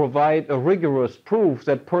to provide a rigorous proof.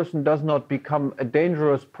 That person does not become a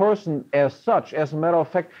dangerous person as such. As a matter of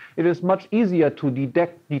fact, it is much easier to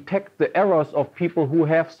detect the errors of people who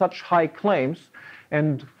have such high claims,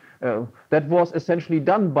 and that was essentially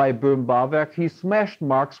done by Böhm-Bawerk. He smashed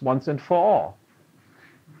Marx once and for all.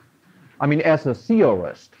 I mean, as a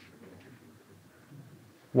theorist.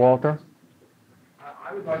 Walter?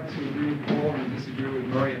 I would like to agree or disagree with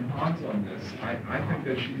Murray and Hans on this. I think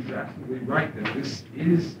that she's absolutely right, that this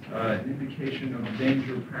is an indication of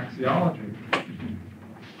danger of praxeology.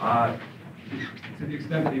 To the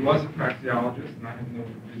extent that he was a praxeologist, and I have no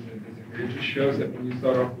reason to disagree, it just shows that when you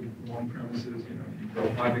start off with wrong premises, you go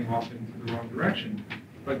hiving off into the wrong direction.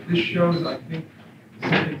 But this shows, I think,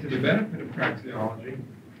 something to the benefit of praxeology,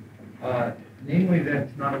 namely that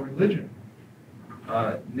it's not a religion,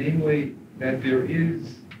 namely that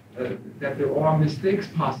there are mistakes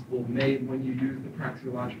possible made when you use the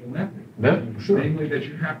praxeological method. Yeah, sure. Namely that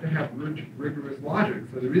you have to have rigorous logic.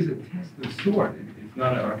 So there is a test of sort. It's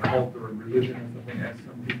not a cult or a religion or something as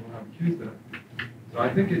some people have accused it of. So I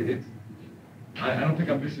think I don't think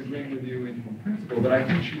I'm disagreeing with you in principle, but I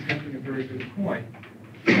think she's making a very good point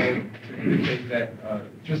to indicate that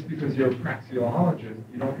just because you're a praxeologist,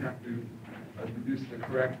 you don't have to deduce the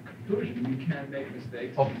correct conclusion. You can make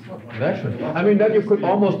mistakes. I mean, then you could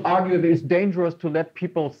almost argue that it's dangerous to let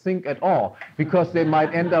people think at all, because they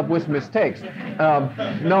might end up with mistakes. No.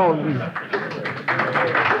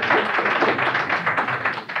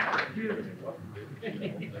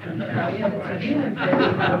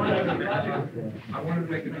 I wanted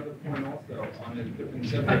to make another point also on a different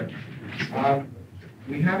subject.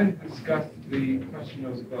 We haven't discussed the question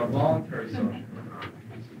of voluntary socialism.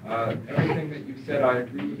 Everything that you've said I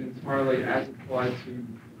agree with entirely as applied to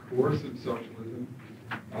coercive socialism,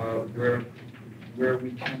 where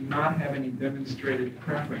we cannot have any demonstrated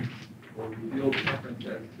preference or revealed preference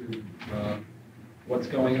as to what's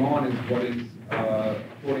going on is what is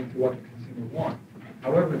according to what the consumer wants.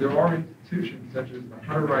 However, there are institutions such as the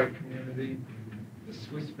Hutterite community, the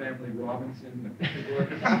Swiss Family Robinson,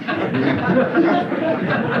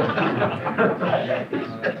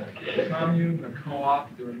 the commune, the co-op.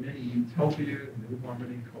 There are many utopias, New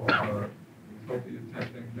Harmony co-op, utopia type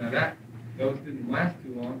things. Now those didn't last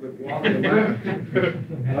too long, but while they lasted, the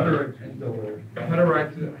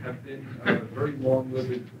Hutterites have been very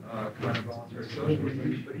long-lived kind of voluntary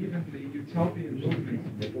socialism. But even the utopian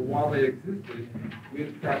movements, while they existed, we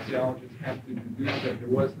as praxeologists have to deduce that there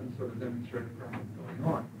was some sort of demonstrated preference going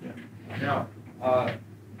on. Now,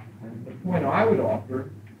 the point I would offer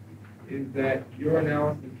is that your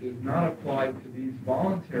analysis does not apply to these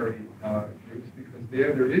voluntary groups, because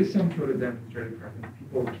there is some sort of demonstrated preference.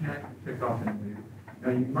 People can't pick up and leave.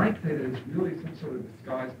 Now, you might say that it's really some sort of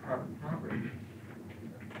disguised private property.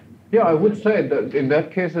 Yeah, I would say that in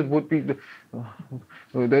that case it would be.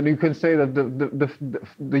 Then you can say that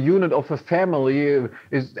the unit of a family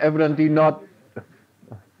is evidently not.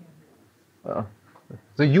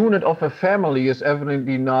 The unit of a family is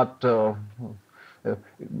evidently not.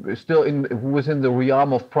 Still within the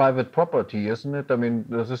realm of private property, isn't it? I mean,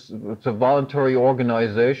 it's a voluntary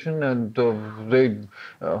organization, and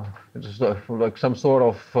it's like some sort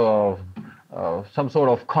of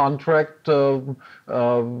contract,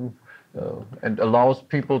 and allows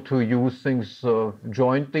people to use things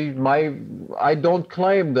jointly. I don't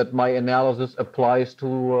claim that my analysis applies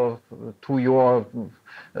to your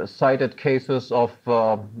cited cases of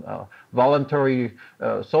voluntary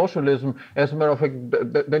socialism. As a matter of fact,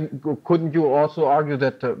 then couldn't you also argue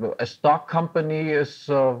that a stock company is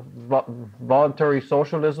voluntary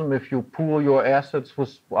socialism if you pool your assets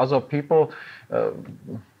with other people? Well,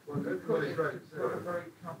 that's right. It's very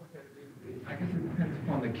complicated. I guess it depends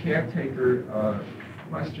upon the caretaker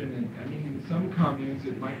question. And I mean, in some communes,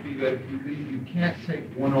 it might be that if you leave, you can't take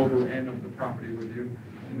 1/n of the property with you.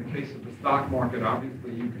 In the case of the stock market,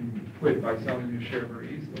 obviously, you can quit by selling your share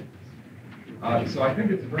very easily. So I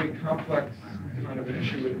think it's a very complex kind of an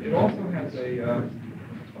issue. It also has a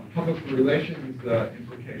public relations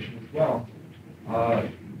implication as well. I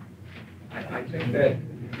think that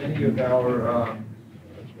many of our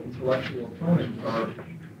intellectual opponents are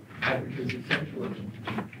advocates of socialism.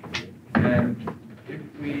 And if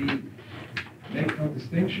we make no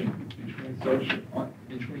distinction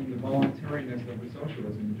between the voluntariness of the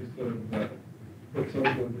socialism, just sort of put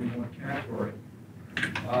socialism in one category,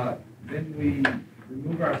 then we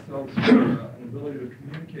remove ourselves from an ability to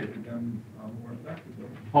communicate with them more effectively.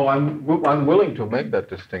 Oh, I'm willing to make that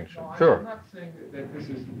distinction. No, sure. I'm not saying that this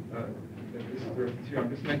is reference here. I'm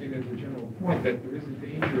just making it as a general point that there is a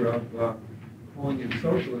danger of calling it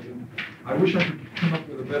socialism. I wish I could come up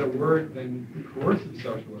with a better word than coercive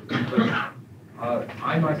socialism, but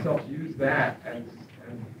I myself use that as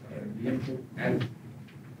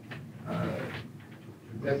the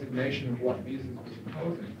designation of what Mises was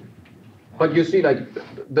opposing. But you see, like,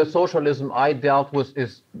 the socialism I dealt with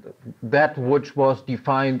is that which was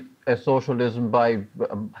defined as socialism by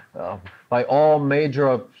all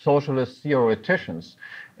major socialist theoreticians,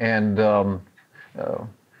 and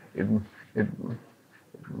it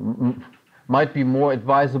might be more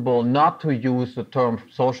advisable not to use the term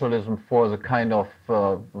socialism for the kind of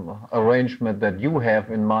arrangement that you have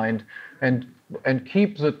in mind, and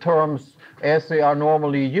keep the terms as they are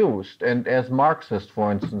normally used, and as Marxists,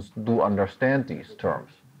 for instance, do understand these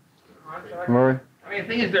terms. Murray? I mean, the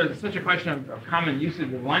thing is, there's such a question of common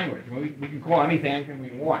usage of language. I mean, we can call anything we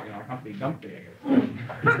want, you know, Humpty Dumpty, I guess.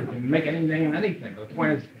 We can make anything and anything. But the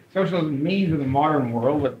point is, socialism means in the modern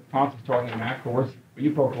world, what Hans is talking about,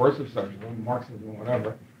 you call coercive socialism, Marxism,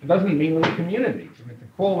 whatever, it doesn't mean with the communities. I mean, to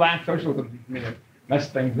call that socialism, I mean, it mess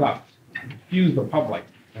things up, confuse the public.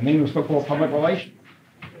 And then it was so-called public relations.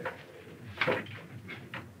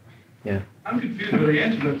 Yeah. I'm confused with the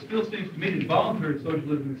answer. It still seems to me that voluntary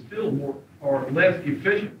socialism is still more or less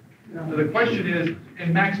efficient. So the question is,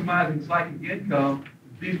 in maximizing psychic income,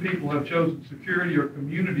 these people have chosen security or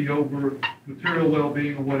community over material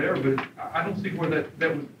well-being or whatever, but I don't see where that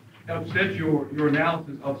would upset your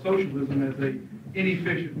analysis of socialism as a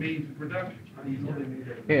inefficient means of production.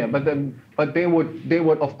 Yeah, but they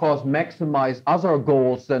would of course maximize other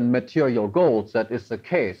goals than material goals. That is the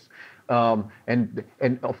case, and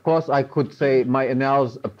of course I could say my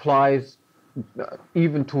analysis applies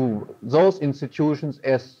even to those institutions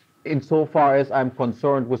as insofar as I'm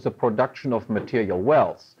concerned with the production of material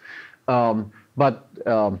wealth. But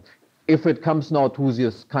if it comes now to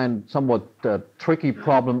this somewhat tricky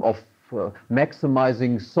problem of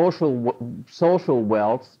maximizing social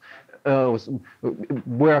wealth,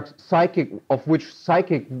 where psychic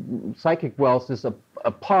wealth is a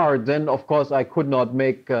part, then of course I could not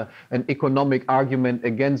make an economic argument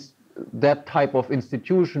against that type of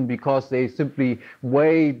institution, because they simply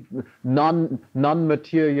weigh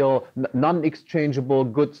non-material, non-exchangeable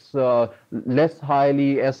goods less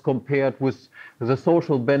highly as compared with the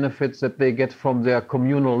social benefits that they get from their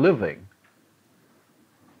communal living.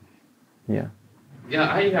 Yeah.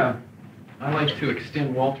 Yeah, I like to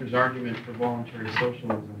extend Walter's argument for voluntary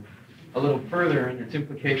socialism a little further and its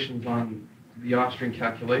implications on the Austrian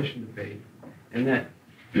calculation debate, and that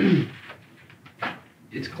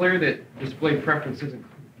it's clear that displayed preference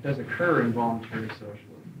does occur in voluntary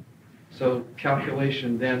socialism. So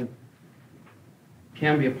calculation then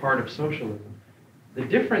can be a part of socialism. The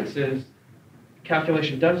difference is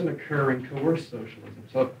calculation doesn't occur in coerced socialism.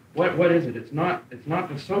 So what is it? It's not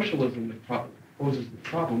the socialism that poses the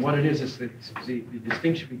problem. What it is the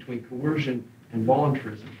distinction between coercion and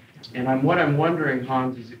voluntarism. And what I'm wondering,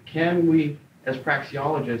 Hans, is can we, as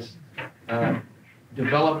praxeologists,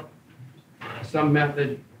 develop some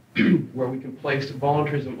method where we can place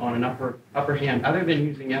voluntarism on an upper hand, other than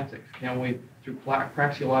using ethics? Can we, through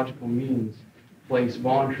praxeological means, place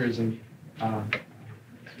voluntarism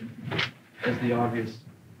as the obvious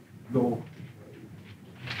goal?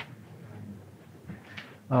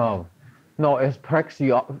 Oh, no. As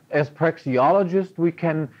praxeologists,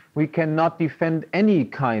 we cannot defend any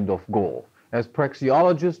kind of goal. As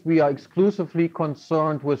praxeologists, we are exclusively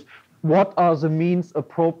concerned with what are the means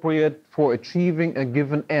appropriate for achieving a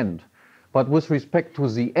given end. But with respect to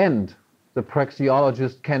the end, the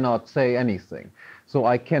praxeologist cannot say anything. So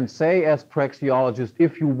I can say as praxeologist,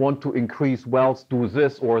 if you want to increase wealth, do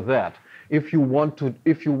this or that. If you want to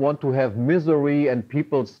have misery and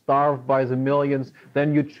people starve by the millions,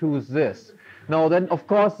 then you choose this. Now then, of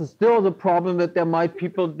course, there's still the problem that there might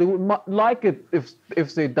people do like it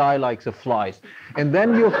if they die like the flies, and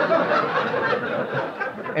then you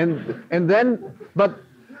and then, but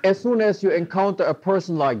as soon as you encounter a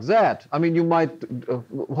person like that, I mean, you might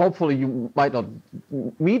hopefully you might not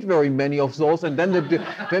meet very many of those, and then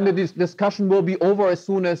the discussion will be over as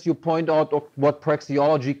soon as you point out what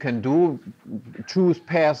praxeology can do. Choose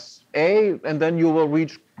path A, and then you will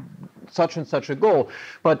reach such and such a goal.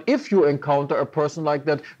 But if you encounter a person like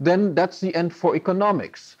that, then that's the end for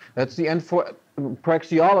economics. That's the end for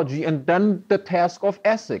praxeology, and then the task of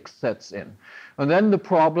ethics sets in. And then the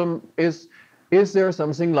problem is there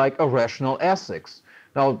something like a rational ethics?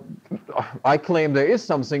 Now, I claim there is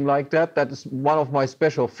something like that. That is one of my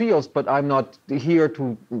special fields, but I'm not here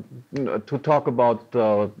to talk about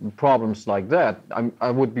problems like that.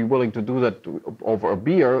 I would be willing to do that over a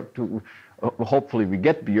beer. Hopefully we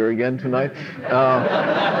get beer again tonight.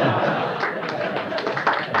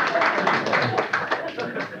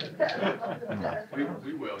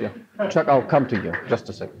 We will. Yeah. Chuck, I'll come to you. Just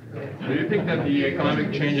a second. Do you think that the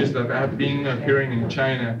economic changes that have been occurring in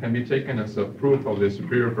China can be taken as a proof of the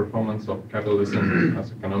superior performance of capitalism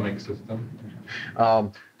as economic system?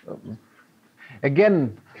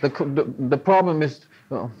 Again, the problem is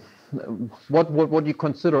what you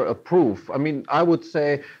consider a proof. I mean, I would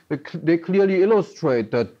say they clearly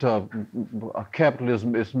illustrate that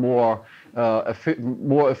capitalism is more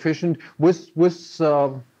efficient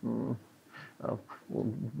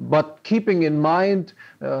but keeping in mind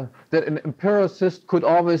that an empiricist could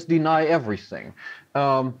always deny everything.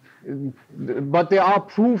 But there are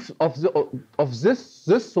proofs of this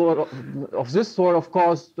sort, of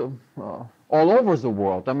course, all over the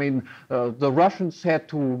world. I mean, the Russians had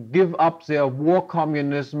to give up their war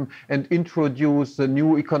communism and introduce the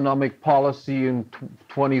new economic policy in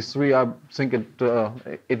 23, I think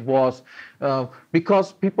it was,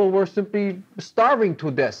 because people were simply starving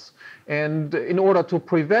to death. And in order to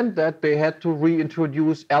prevent that, they had to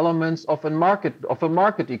reintroduce elements of a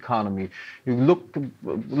market economy. You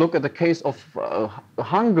look at the case of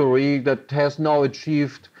Hungary, that has now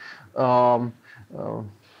achieved one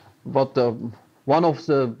of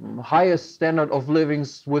the highest standard of living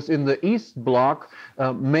within the East Bloc,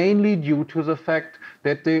 mainly due to the fact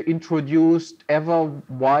that they introduced ever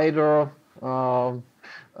wider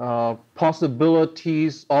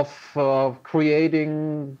possibilities of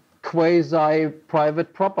creating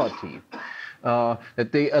quasi-private property.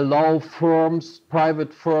 That they allow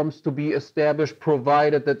private firms to be established,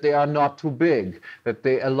 provided that they are not too big, that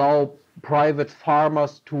they allow private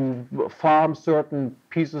farmers to farm certain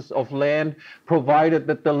pieces of land, provided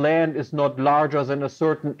that the land is not larger than a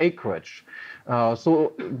certain acreage.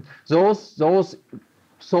 So those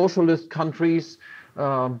socialist countries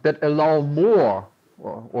that allow more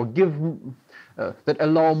or give that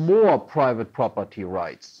allow more private property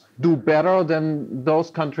rights do better than those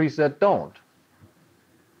countries that don't.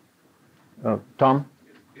 Tom?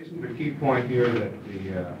 Isn't the key point here that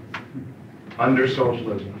under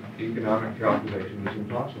socialism, economic calculation is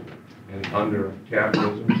impossible, and under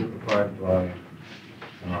capitalism, typified by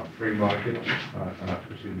free market,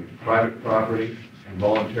 private property, and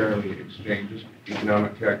voluntarily exchanges,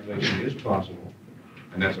 economic calculation is possible,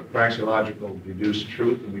 and that's a praxeological deduced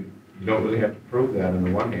truth, and we don't really have to prove that on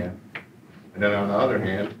the one hand. And then on the other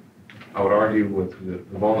hand, I would argue with the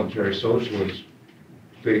voluntary socialist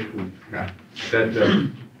faithful that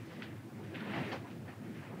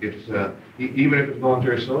it's even if it's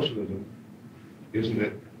voluntary socialism, isn't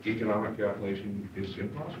it economic calculation is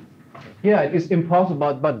impossible? Yeah, it is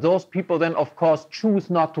impossible, but those people then, of course, choose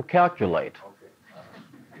not to calculate.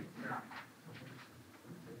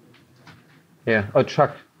 Yeah,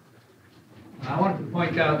 Chuck. I wanted to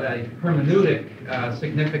point out a hermeneutic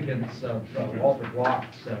significance of Walter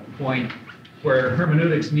Bloch's point, where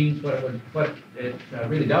hermeneutics means what it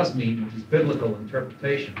really does mean, which is biblical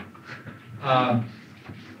interpretation.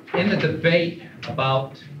 In the debate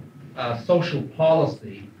about social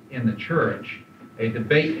policy in the church, a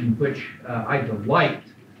debate in which I delight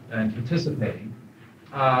in participating,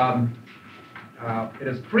 it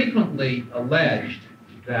is frequently alleged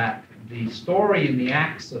that the story in the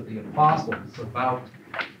Acts of the Apostles about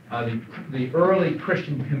the early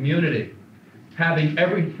Christian community having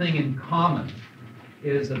everything in common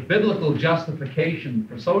is a biblical justification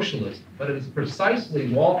for socialism, but it is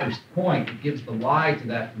precisely Walter's point that gives the lie to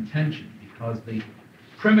that contention, because the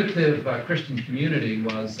primitive Christian community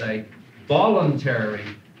was a voluntary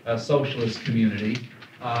socialist community,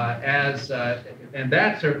 and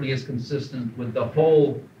that certainly is consistent with the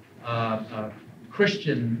whole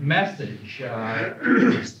Christian message,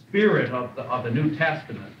 spirit of the New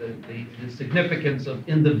Testament, the significance of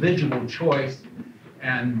individual choice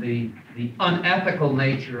and the unethical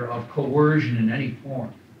nature of coercion in any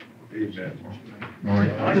form.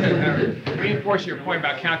 Reinforce your point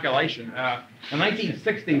about calculation. The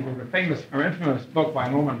 1960s was a famous or infamous book by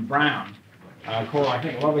Norman Brown called, I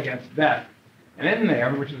think, Love Against Death. And in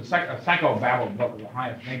there, which is a psychobabble book of the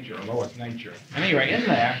highest nature or lowest nature. Anyway, in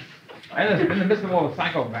there, in the midst of all the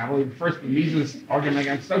psychobabble, he refers to Mises' argument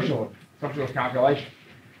against socialist calculation.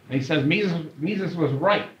 And he says Mises was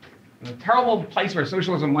right. And the terrible place where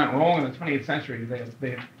socialism went wrong in the 20th century,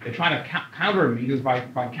 they try to counter Mises by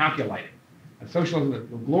calculating. And socialism,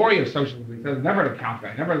 the glory of socialism, he says, never to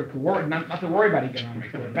calculate, never to worry, not to worry about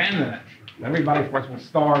economics, to abandon it. And everybody, of course, will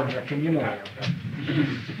starve their community.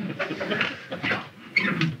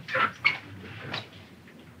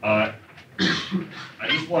 I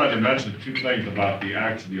just wanted to mention two things about the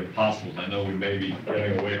Acts of the Apostles. I know we may be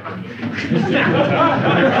getting away from the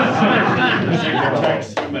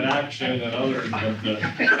text, human action, and others, but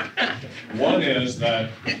one is that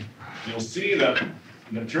you'll see that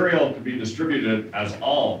material to be distributed as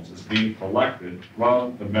alms is being collected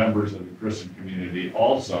from the members of the Christian community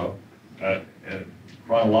also at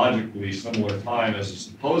chronologically similar time as the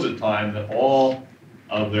supposed time that all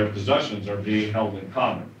of their possessions are being held in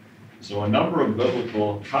common. So a number of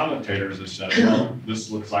biblical commentators have said, well, this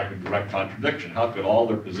looks like a direct contradiction. How could all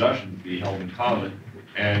their possessions be held in common,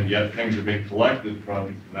 and yet things are being collected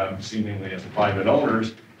from them seemingly as private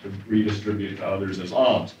owners to redistribute to others as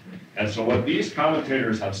alms? And so what these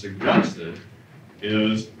commentators have suggested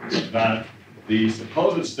is that the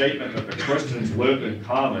supposed statement that the Christians lived in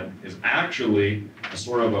common is actually a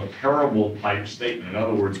sort of a parable type statement. In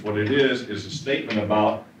other words, what it is a statement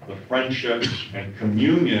about the friendship and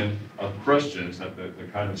communion of Christians, that the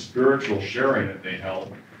kind of spiritual sharing that they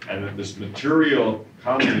held, and that this material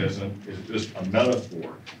communism is just a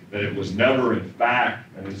metaphor, that it was never in fact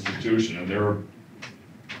an institution. And there are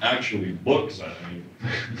actually books, I mean.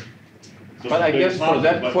 But I guess for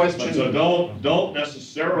that question... So don't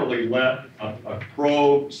necessarily let a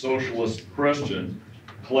pro-socialist Christian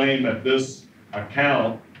claim that this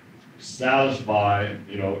account satisfy,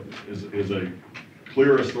 is a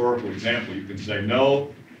clear historical example. You can say,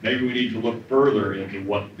 no, maybe we need to look further into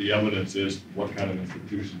what the evidence is, what kind of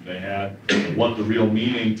institutions they had, and what the real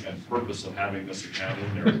meaning and purpose of having this account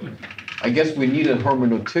in there was. I guess we need a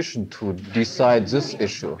hermeneutician to decide this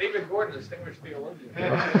issue. David Gordon, distinguished theologian.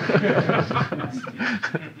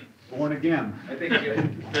 Born again. I think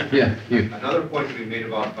yeah, another point to be made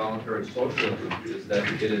about voluntary socialism is that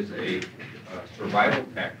it is a survival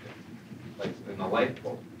tactic, like in the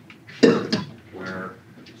lifeboat, where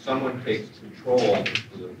someone takes control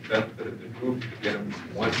for the benefit of the group to get them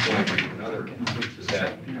from one point to another, so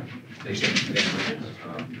that they can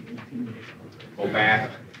go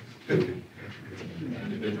back to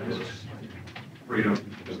individuals' freedom to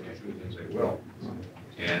choose as they will.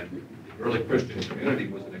 And the early Christian community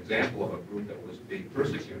was an example of a group that was being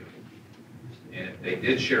persecuted. And if they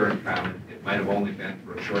did share in common, it might have only been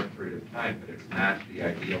for a short period of time, but it's not the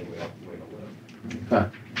ideal way to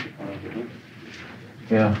live.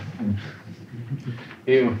 Yeah.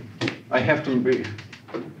 I have to be...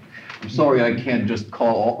 I'm sorry I can't just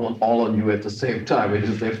call all on you at the same time. I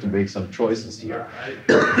just have to make some choices here.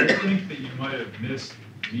 I think that you might have missed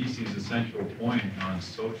Mises' essential point on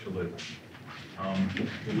socialism. No,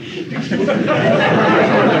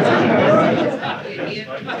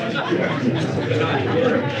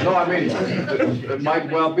 I mean, it might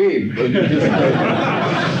well be. In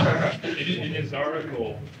his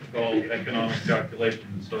article called Economic Calculation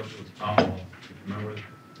in Socialist Commonwealth, remember that?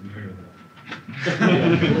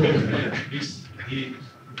 He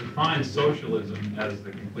defines socialism as the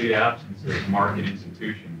complete absence of market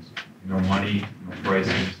institutions, no money, no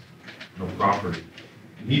prices, no property.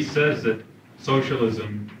 And he says that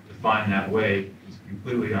socialism, defined that way, is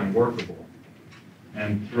completely unworkable.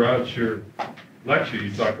 And throughout your lecture,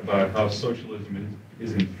 you talk about how socialism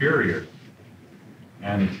is inferior.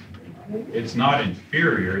 And it's not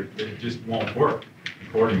inferior, it just won't work,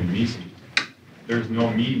 according to Mises. There's no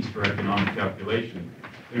means for economic calculation.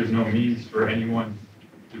 There's no means for anyone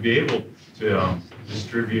to be able to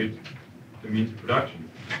distribute the means of production.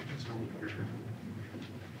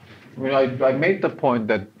 I mean, I made the point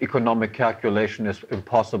that economic calculation is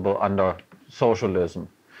impossible under socialism.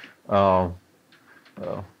 I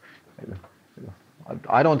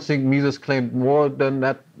don't think Mises claimed more than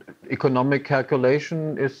that economic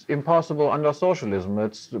calculation is impossible under socialism.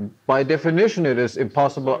 It's, by definition, it is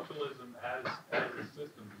impossible. Socialism as a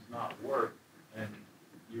system does not work, and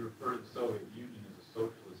you refer to the Soviet Union as a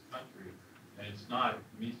socialist country, and it's not.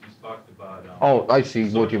 Mises talked about oh, I see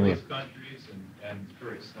what you mean. Socialist countries and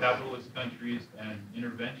capitalist countries and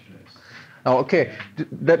interventionists. Oh, okay.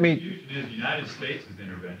 Let me. The confusion is the United States is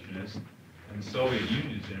interventionist, and the Soviet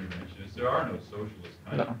Union is interventionist. There are no socialist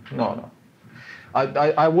countries. No.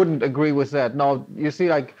 I wouldn't agree with that. Now, you see,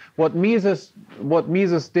 like what Mises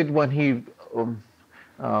did when he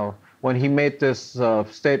made this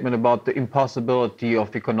statement about the impossibility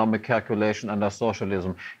of economic calculation under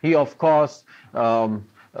socialism, he of course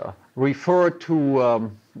referred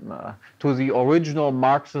to the original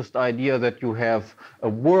Marxist idea that you have a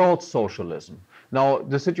world socialism. Now,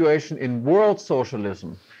 the situation in world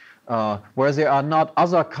socialism, where there are not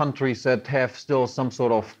other countries that have still some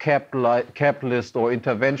sort of capitalist or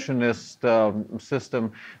interventionist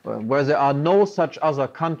system, where there are no such other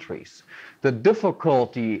countries, the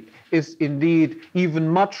difficulty is indeed even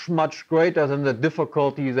much, much greater than the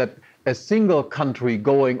difficulty that a single country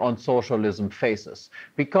going on socialism faces.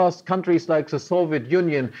 Because countries like the Soviet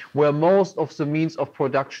Union, where most of the means of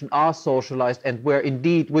production are socialized and where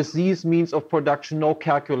indeed with these means of production no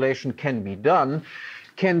calculation can be done,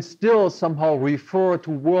 can still somehow refer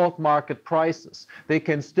to world market prices. They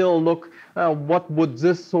can still look, what would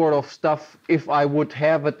this sort of stuff, if I would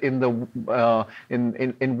have it in the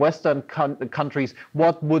in Western countries,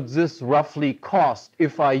 what would this roughly cost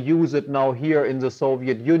if I use it now here in the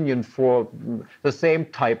Soviet Union for the same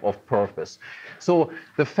type of purpose? So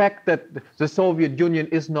the fact that the Soviet Union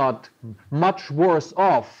is not much worse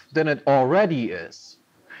off than it already is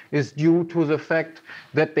due to the fact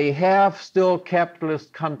that they have still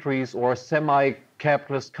capitalist countries or semi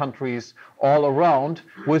capitalist countries all around.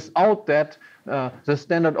 Without that, the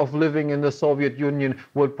standard of living in the Soviet Union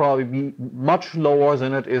would probably be much lower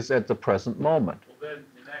than it is at the present moment. Well, then,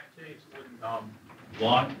 in that case,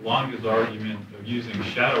 wouldn't Lange's argument of using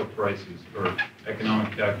shadow prices for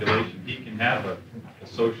economic calculation, he can have a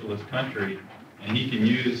socialist country, and he can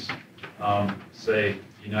use, say,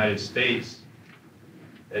 the United States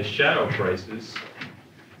as shadow prices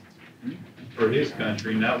for his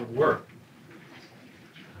country, and that would work.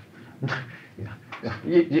 Yeah,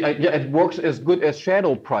 it works as good as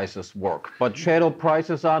shadow prices work, but shadow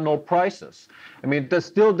prices are no prices. I mean, that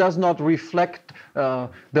still does not reflect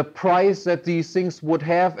the price that these things would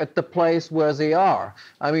have at the place where they are.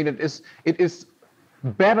 I mean, it is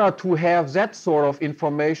better to have that sort of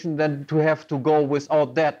information than to have to go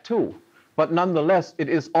without that too. But nonetheless, it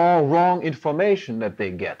is all wrong information that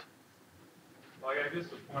they get. Well, I guess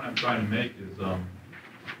the point I'm trying to make is,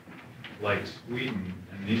 like Sweden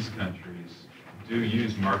and these countries do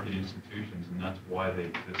use market institutions, and that's why they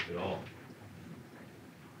exist at all.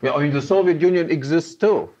 Yeah, I mean, the Soviet Union exists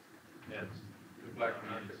too. Yeah,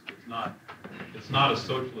 it's not a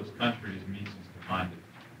socialist country as Mises defined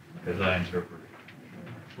it, as I interpret it.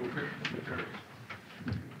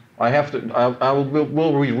 I have to. I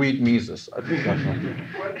will reread Mises. I think that's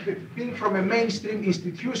well, being from a mainstream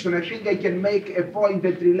institution, I think I can make a point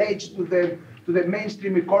that relates to the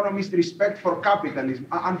mainstream economist respect for capitalism.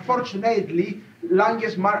 Unfortunately,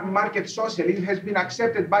 Lange's market socialism has been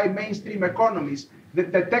accepted by mainstream economists.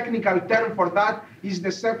 The technical term for that is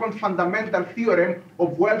the second fundamental theorem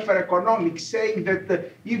of welfare economics, saying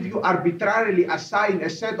that if you arbitrarily assign a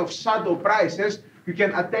set of shadow prices, you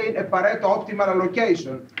can attain a Pareto optimal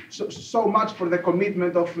allocation. So much for the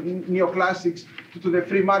commitment of neoclassics to the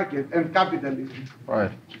free market and capitalism.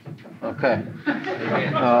 Right. Okay.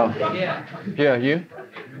 Yeah, you?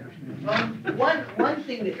 One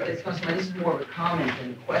thing that's comes to mind, this is more of a comment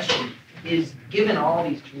than a question, is given all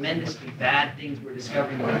these tremendously bad things we're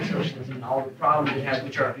discovering about socialism and all the problems it has,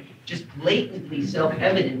 which are just blatantly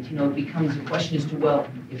self-evident, it becomes a question as to, well,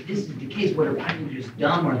 if this is the case, what are people just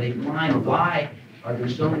dumb? Are they blind? Why are there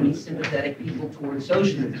so many sympathetic people towards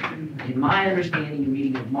socialism? In my understanding and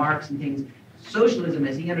reading of Marx and things, socialism,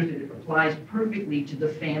 as he understood it, applies perfectly to the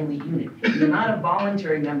family unit. You're not a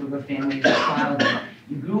voluntary member of a family as a child.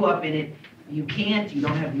 You grew up in it. You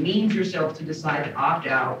don't have means yourself to decide to opt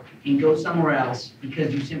out and go somewhere else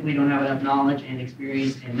because you simply don't have enough knowledge and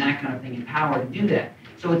experience and that kind of thing and power to do that.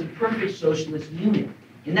 So it's a perfect socialist unit.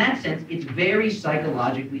 In that sense, it's very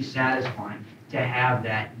psychologically satisfying to have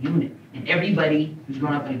that unit. And everybody who's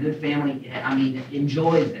grown up in a good family,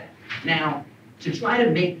 enjoys that. Now, to try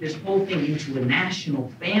to make this whole thing into a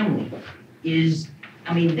national family is,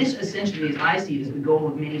 this essentially, as I see it, is the goal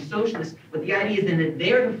of many socialists. But the idea is then that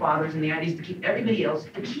they're the fathers, and the idea is to keep everybody else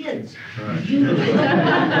the kids. Right. They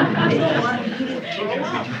don't want to grow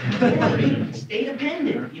up. They want to stay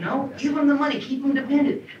dependent, Give them the money, keep them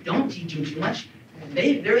dependent. Don't teach them too much.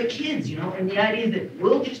 They're the kids, and the idea is that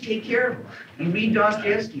we'll just take care of them. You read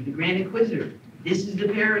Dostoevsky, the Grand Inquisitor. This is the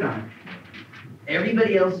paradigm.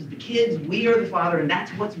 Everybody else is the kids, we are the father, and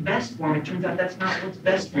that's what's best for them. It turns out that's not what's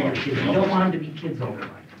best for your kids. You don't want them to be kids all their life.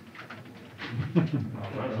 2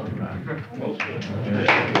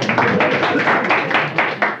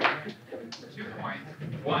 points.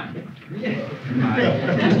 One, there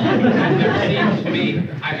seems to be,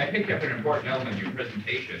 I picked up an important element in your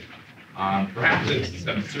presentation. Perhaps it's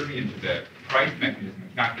some subservient to the price mechanism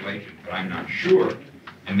of calculation, but I'm not sure.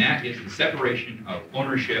 And that is the separation of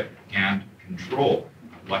ownership and control.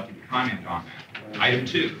 I'd like you to comment on that. Item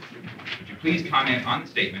 2, would you please comment on the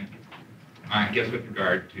statement, I guess with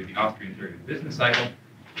regard to the Austrian theory of the business cycle,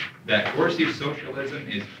 that coercive socialism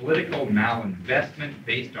is political malinvestment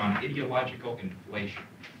based on ideological inflation.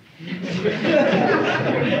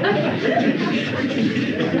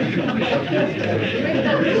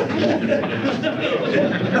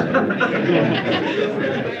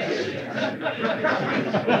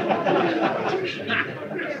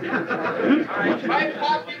 By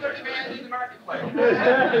popular demand in the marketplace.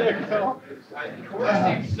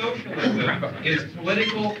 Coercive socialism is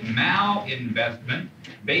political malinvestment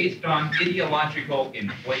based on ideological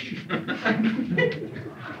inflation.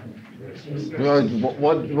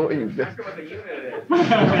 What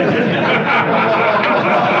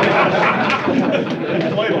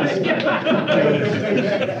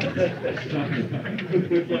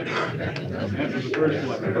Answer the first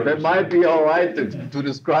question. That might be all right to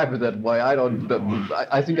describe it that way.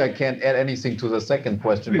 I think I can't add anything to the second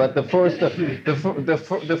question. But the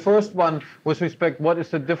first one, with respect, what is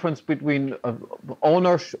the difference between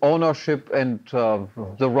ownership and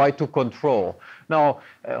the right to control? Now,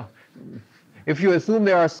 if you assume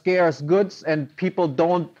there are scarce goods and people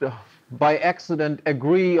don't by accident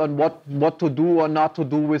agree on what to do or not to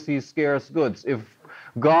do with these scarce goods, if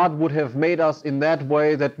God would have made us in that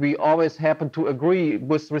way that we always happen to agree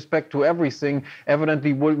with respect to everything,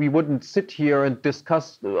 evidently we wouldn't sit here and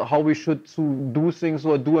discuss how we should do things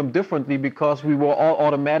or do them differently, because we were all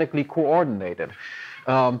automatically coordinated.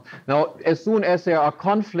 Now, as soon as there are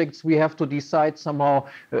conflicts, we have to decide somehow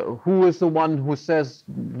who is the one who says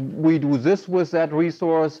we do this with that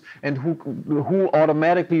resource, and who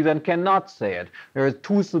automatically then cannot say it. There are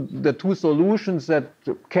the two solutions that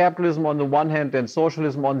capitalism on the one hand and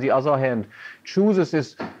socialism on the other hand chooses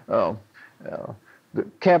is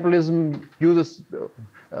capitalism uses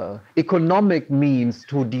economic means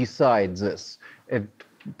to decide this. It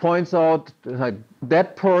points out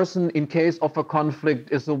that person, in case of a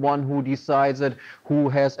conflict, is the one who decides it, who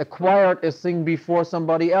has acquired a thing before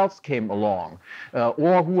somebody else came along,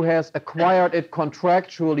 or who has acquired it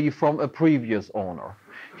contractually from a previous owner.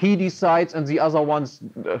 He decides, and the other ones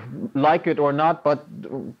like it or not, but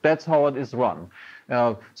that's how it is run.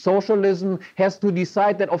 Socialism has to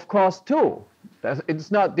decide that, of course, too.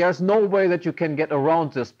 There's no way that you can get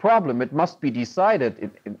around this problem. It must be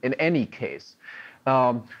decided in any case.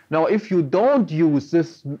 Now, if you don't use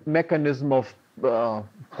this mechanism of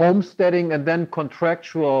homesteading and then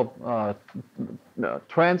contractual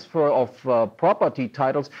transfer of property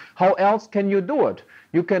titles, how else can you do it?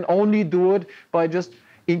 You can only do it by just,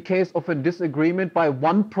 in case of a disagreement, by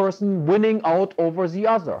one person winning out over the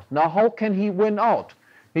other. Now, how can he win out?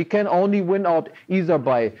 He can only win out either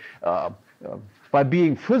by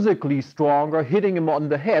being physically stronger, hitting him on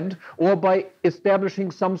the head, or by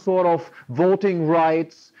establishing some sort of voting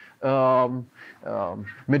rights,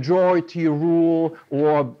 majority rule,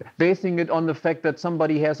 or basing it on the fact that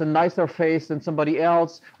somebody has a nicer face than somebody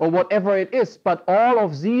else, or whatever it is. But all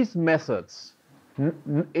of these methods,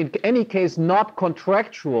 in any case not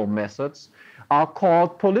contractual methods, are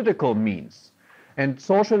called political means. And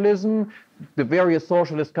socialism, the various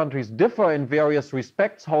socialist countries differ in various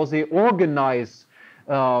respects, how they organize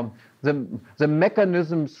the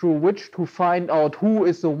mechanisms through which to find out who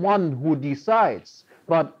is the one who decides.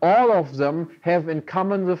 But all of them have in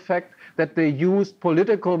common the fact that they use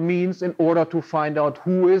political means in order to find out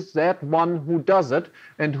who is that one who does it,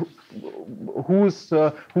 and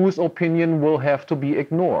whose opinion will have to be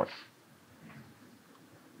ignored.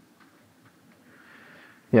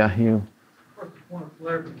 Yeah, you. First, a point of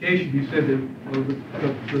clarification. You said that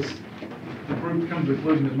the group comes to the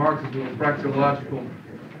conclusion that Marxism is a praxeological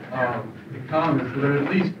economist, but there are at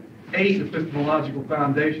least 8 epistemological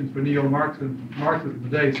foundations for neo-Marxism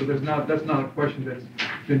today. So that's not a question that's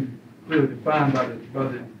been clearly defined by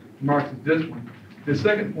the Marxist discipline. The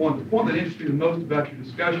second point, the point that interested me the most about your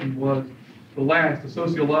discussion was the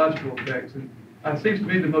sociological effects. And it seems to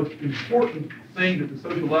me the most important thing that the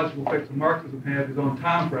sociological effects of Marxism have is on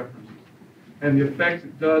time preferences and the effects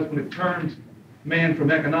it does when it turns man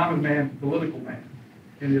from economic man to political man,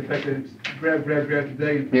 and the effect that it's grab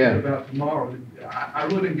today and forget about tomorrow. I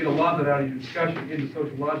really didn't get a lot of that out of your discussion in the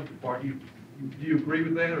sociological part. Do you agree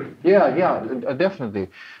with that? Or? Yeah, definitely.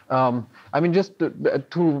 I mean, just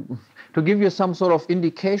to give you some sort of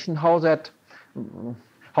indication how that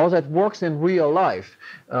works in real life.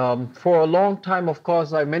 For a long time, of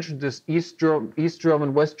course, I mentioned this East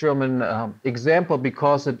German, West German example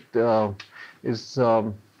because it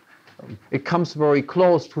comes very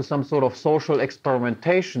close to some sort of social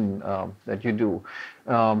experimentation that you do.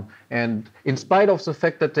 And in spite of the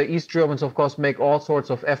fact that the East Germans, of course, make all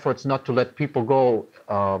sorts of efforts not to let people go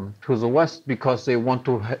to the West because they want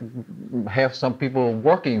to have some people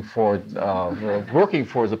working for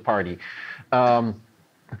the party.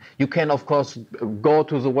 You can, of course, go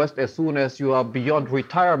to the West as soon as you are beyond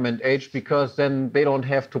retirement age, because then they don't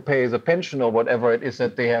have to pay the pension or whatever it is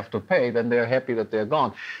that they have to pay. Then they're happy that they're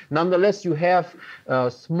gone. Nonetheless, you have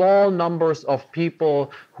small numbers of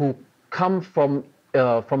people who come from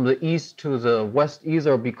the East to the West,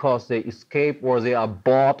 either because they escape or they are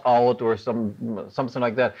bought out or something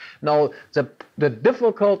like that. Now, the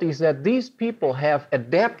difficulties that these people have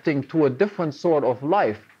adapting to a different sort of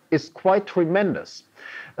life is quite tremendous.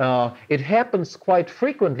 It happens quite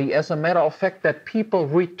frequently, as a matter of fact, that people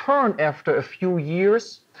return after a few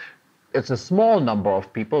years it's a small number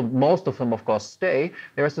of people, most of them of course stay,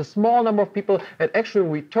 there's a small number of people that actually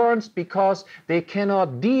returns because they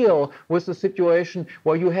cannot deal with the situation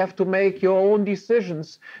where you have to make your own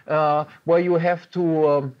decisions, where you have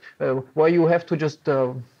to just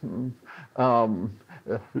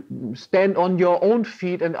stand on your own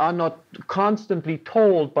feet and are not constantly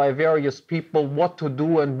told by various people what to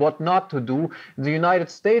do and what not to do. In the United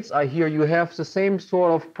States, I hear you have the same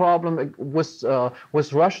sort of problem with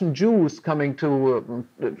Russian Jews coming to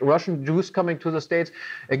the States.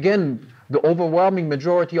 Again, the overwhelming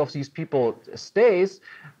majority of these people stays,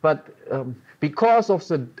 but because of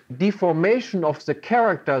the deformation of the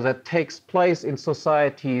character that takes place in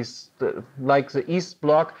societies like the East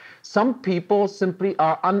Bloc, some people simply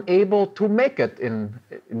are unable to make it in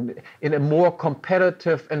a more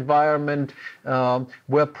competitive environment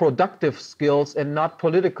where productive skills and not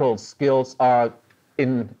political skills are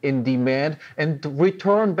in demand, and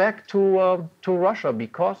return back to Russia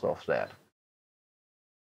because of that.